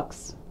Penguin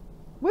Books.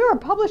 We're a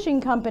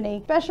publishing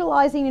company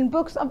specializing in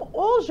books of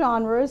all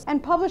genres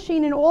and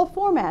publishing in all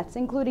formats,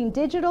 including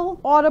digital,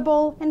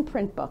 audible, and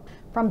print books.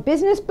 From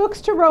business books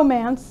to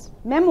romance,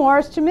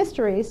 memoirs to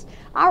mysteries,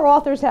 our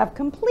authors have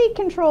complete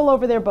control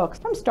over their books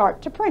from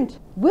start to print.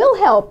 We'll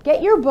help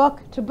get your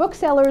book to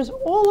booksellers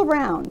all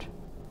around.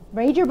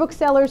 Major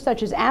booksellers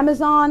such as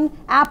Amazon,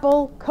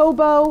 Apple,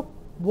 Kobo,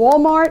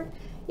 Walmart,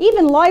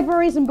 even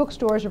libraries and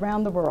bookstores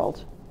around the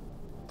world.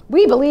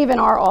 We believe in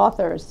our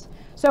authors.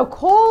 So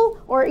call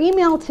or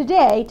email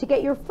today to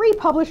get your free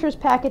publisher's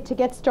packet to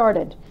get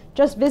started.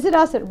 Just visit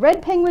us at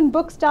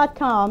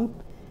redpenguinbooks.com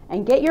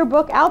and get your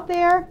book out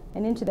there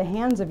and into the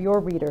hands of your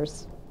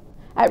readers.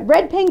 At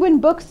Red Penguin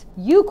Books,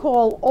 you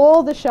call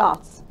all the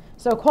shots.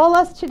 So call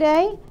us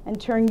today and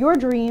turn your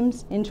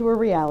dreams into a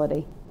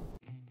reality.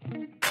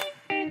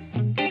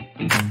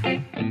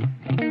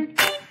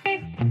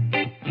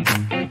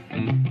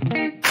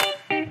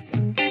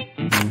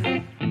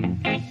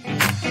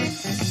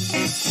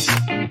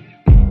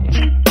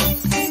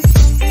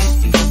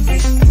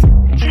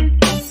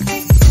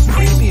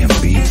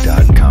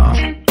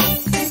 Premiumbeat.com.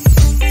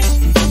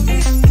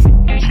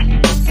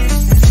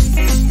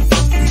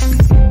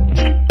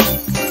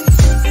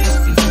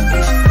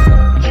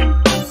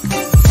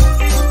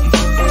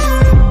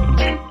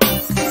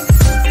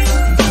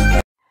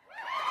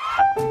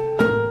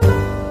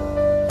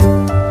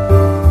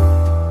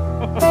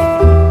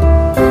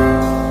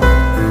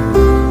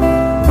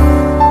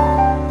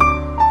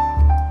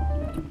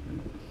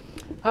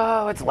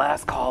 Oh, it's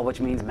last call, which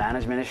means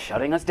management is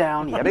shutting us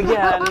down yet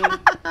again.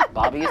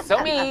 Bobby is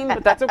so mean,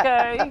 but that's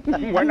okay.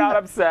 We're not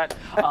upset.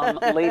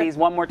 Ladies,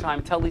 one more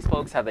time, tell these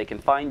folks how they can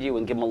find you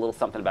and give them a little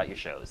something about your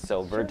shows.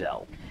 So,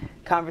 Verdell.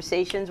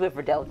 Conversations with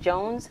Verdell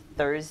Jones,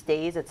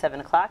 Thursdays at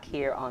 7 o'clock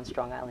here on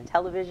Strong Island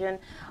Television.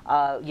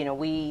 You know,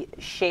 we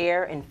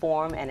share,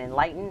 inform, and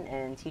enlighten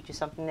and teach you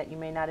something that you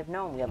may not have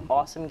known. We have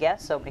awesome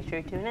guests, so make sure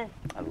you tune in.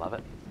 I love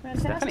it.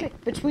 Fantastic.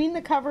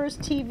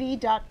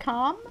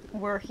 BetweenTheCoversTV.com.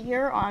 We're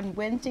here on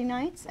Wednesday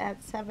nights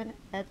at 7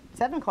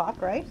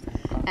 o'clock, right?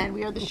 And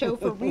we are the show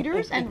for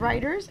readers and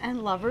writers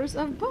and lovers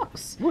of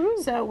books.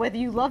 So whether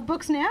you love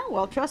books now,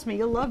 well, trust me,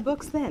 you'll love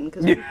books then,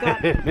 because we've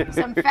got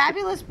some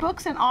fabulous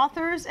books and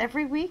authors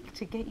every week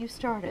to get you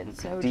started.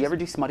 So do you ever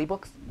do smutty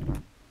books?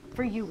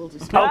 For you, we'll do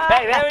smutty.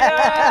 Okay, there we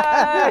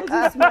go.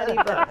 We'll do smutty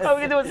books. Oh,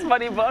 we can do a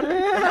smutty book.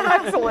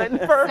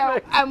 Excellent.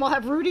 Perfect. So, and we'll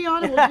have Rudy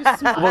on and we'll do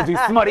smutty. We'll do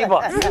smutty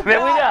books. There we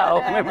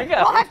go. There we go.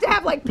 We'll have to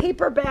have like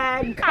paper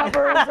bag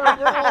covers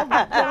over all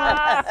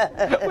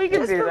the books. We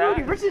can Just do for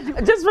that. Rudy.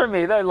 Just for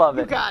me. I love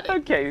it. You got it.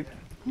 Okay.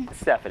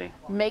 Stephanie.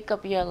 Make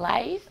up your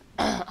life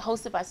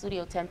hosted by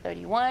Studio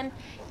 1031.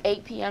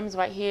 8 p.m.s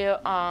right here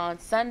on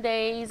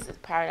Sundays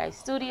at Paradise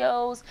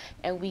Studios,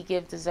 and we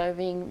give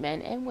deserving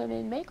men and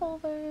women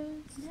makeovers.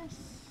 Yes.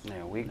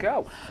 There we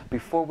go.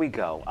 Before we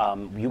go,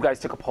 you guys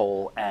took a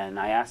poll, and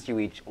I asked you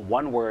each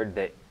one word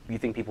that you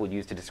think people would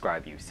use to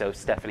describe you. So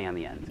Stephanie on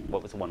the end,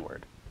 what was the one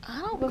word? I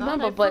don't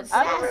remember, but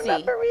sassy. I don't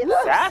remember either.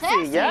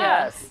 Sassy,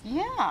 yes.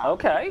 Yeah.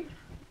 Okay.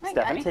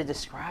 Stephanie? To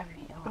describe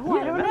me. Oh,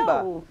 I don't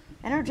know.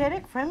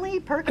 Energetic, friendly,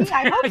 perky.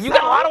 I hope You so.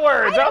 got a lot of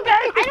words. Okay.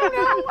 I don't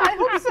know. I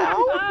hope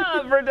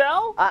so.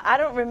 Verdell? I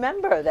don't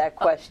remember that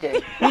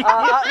question.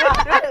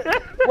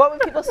 What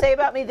would people say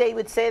about me? They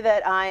would say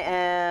that I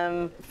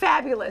am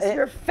Fabulous.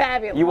 You're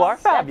fabulous. You are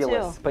That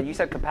fabulous, too. but you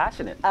said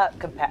compassionate. I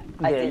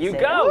There did you say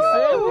go.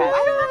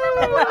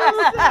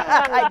 that.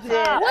 I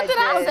did. What did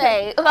I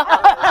say?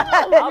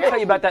 I'll tell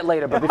you about that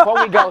later, but before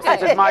we go,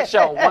 since it's my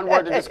show, one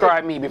word to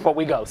describe me before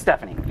we go.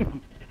 Stephanie.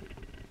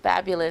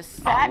 Fabulous.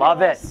 I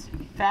love it.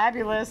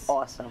 Fabulous.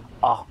 Awesome.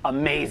 Oh,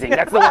 amazing.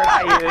 That's the word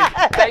I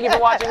use. Thank you for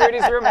watching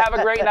Rudy's Room. Have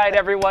a great night,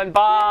 everyone.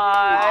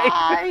 Bye.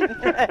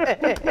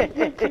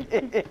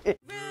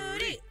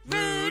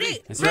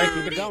 That's right.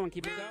 Keep it going.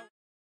 Keep it going.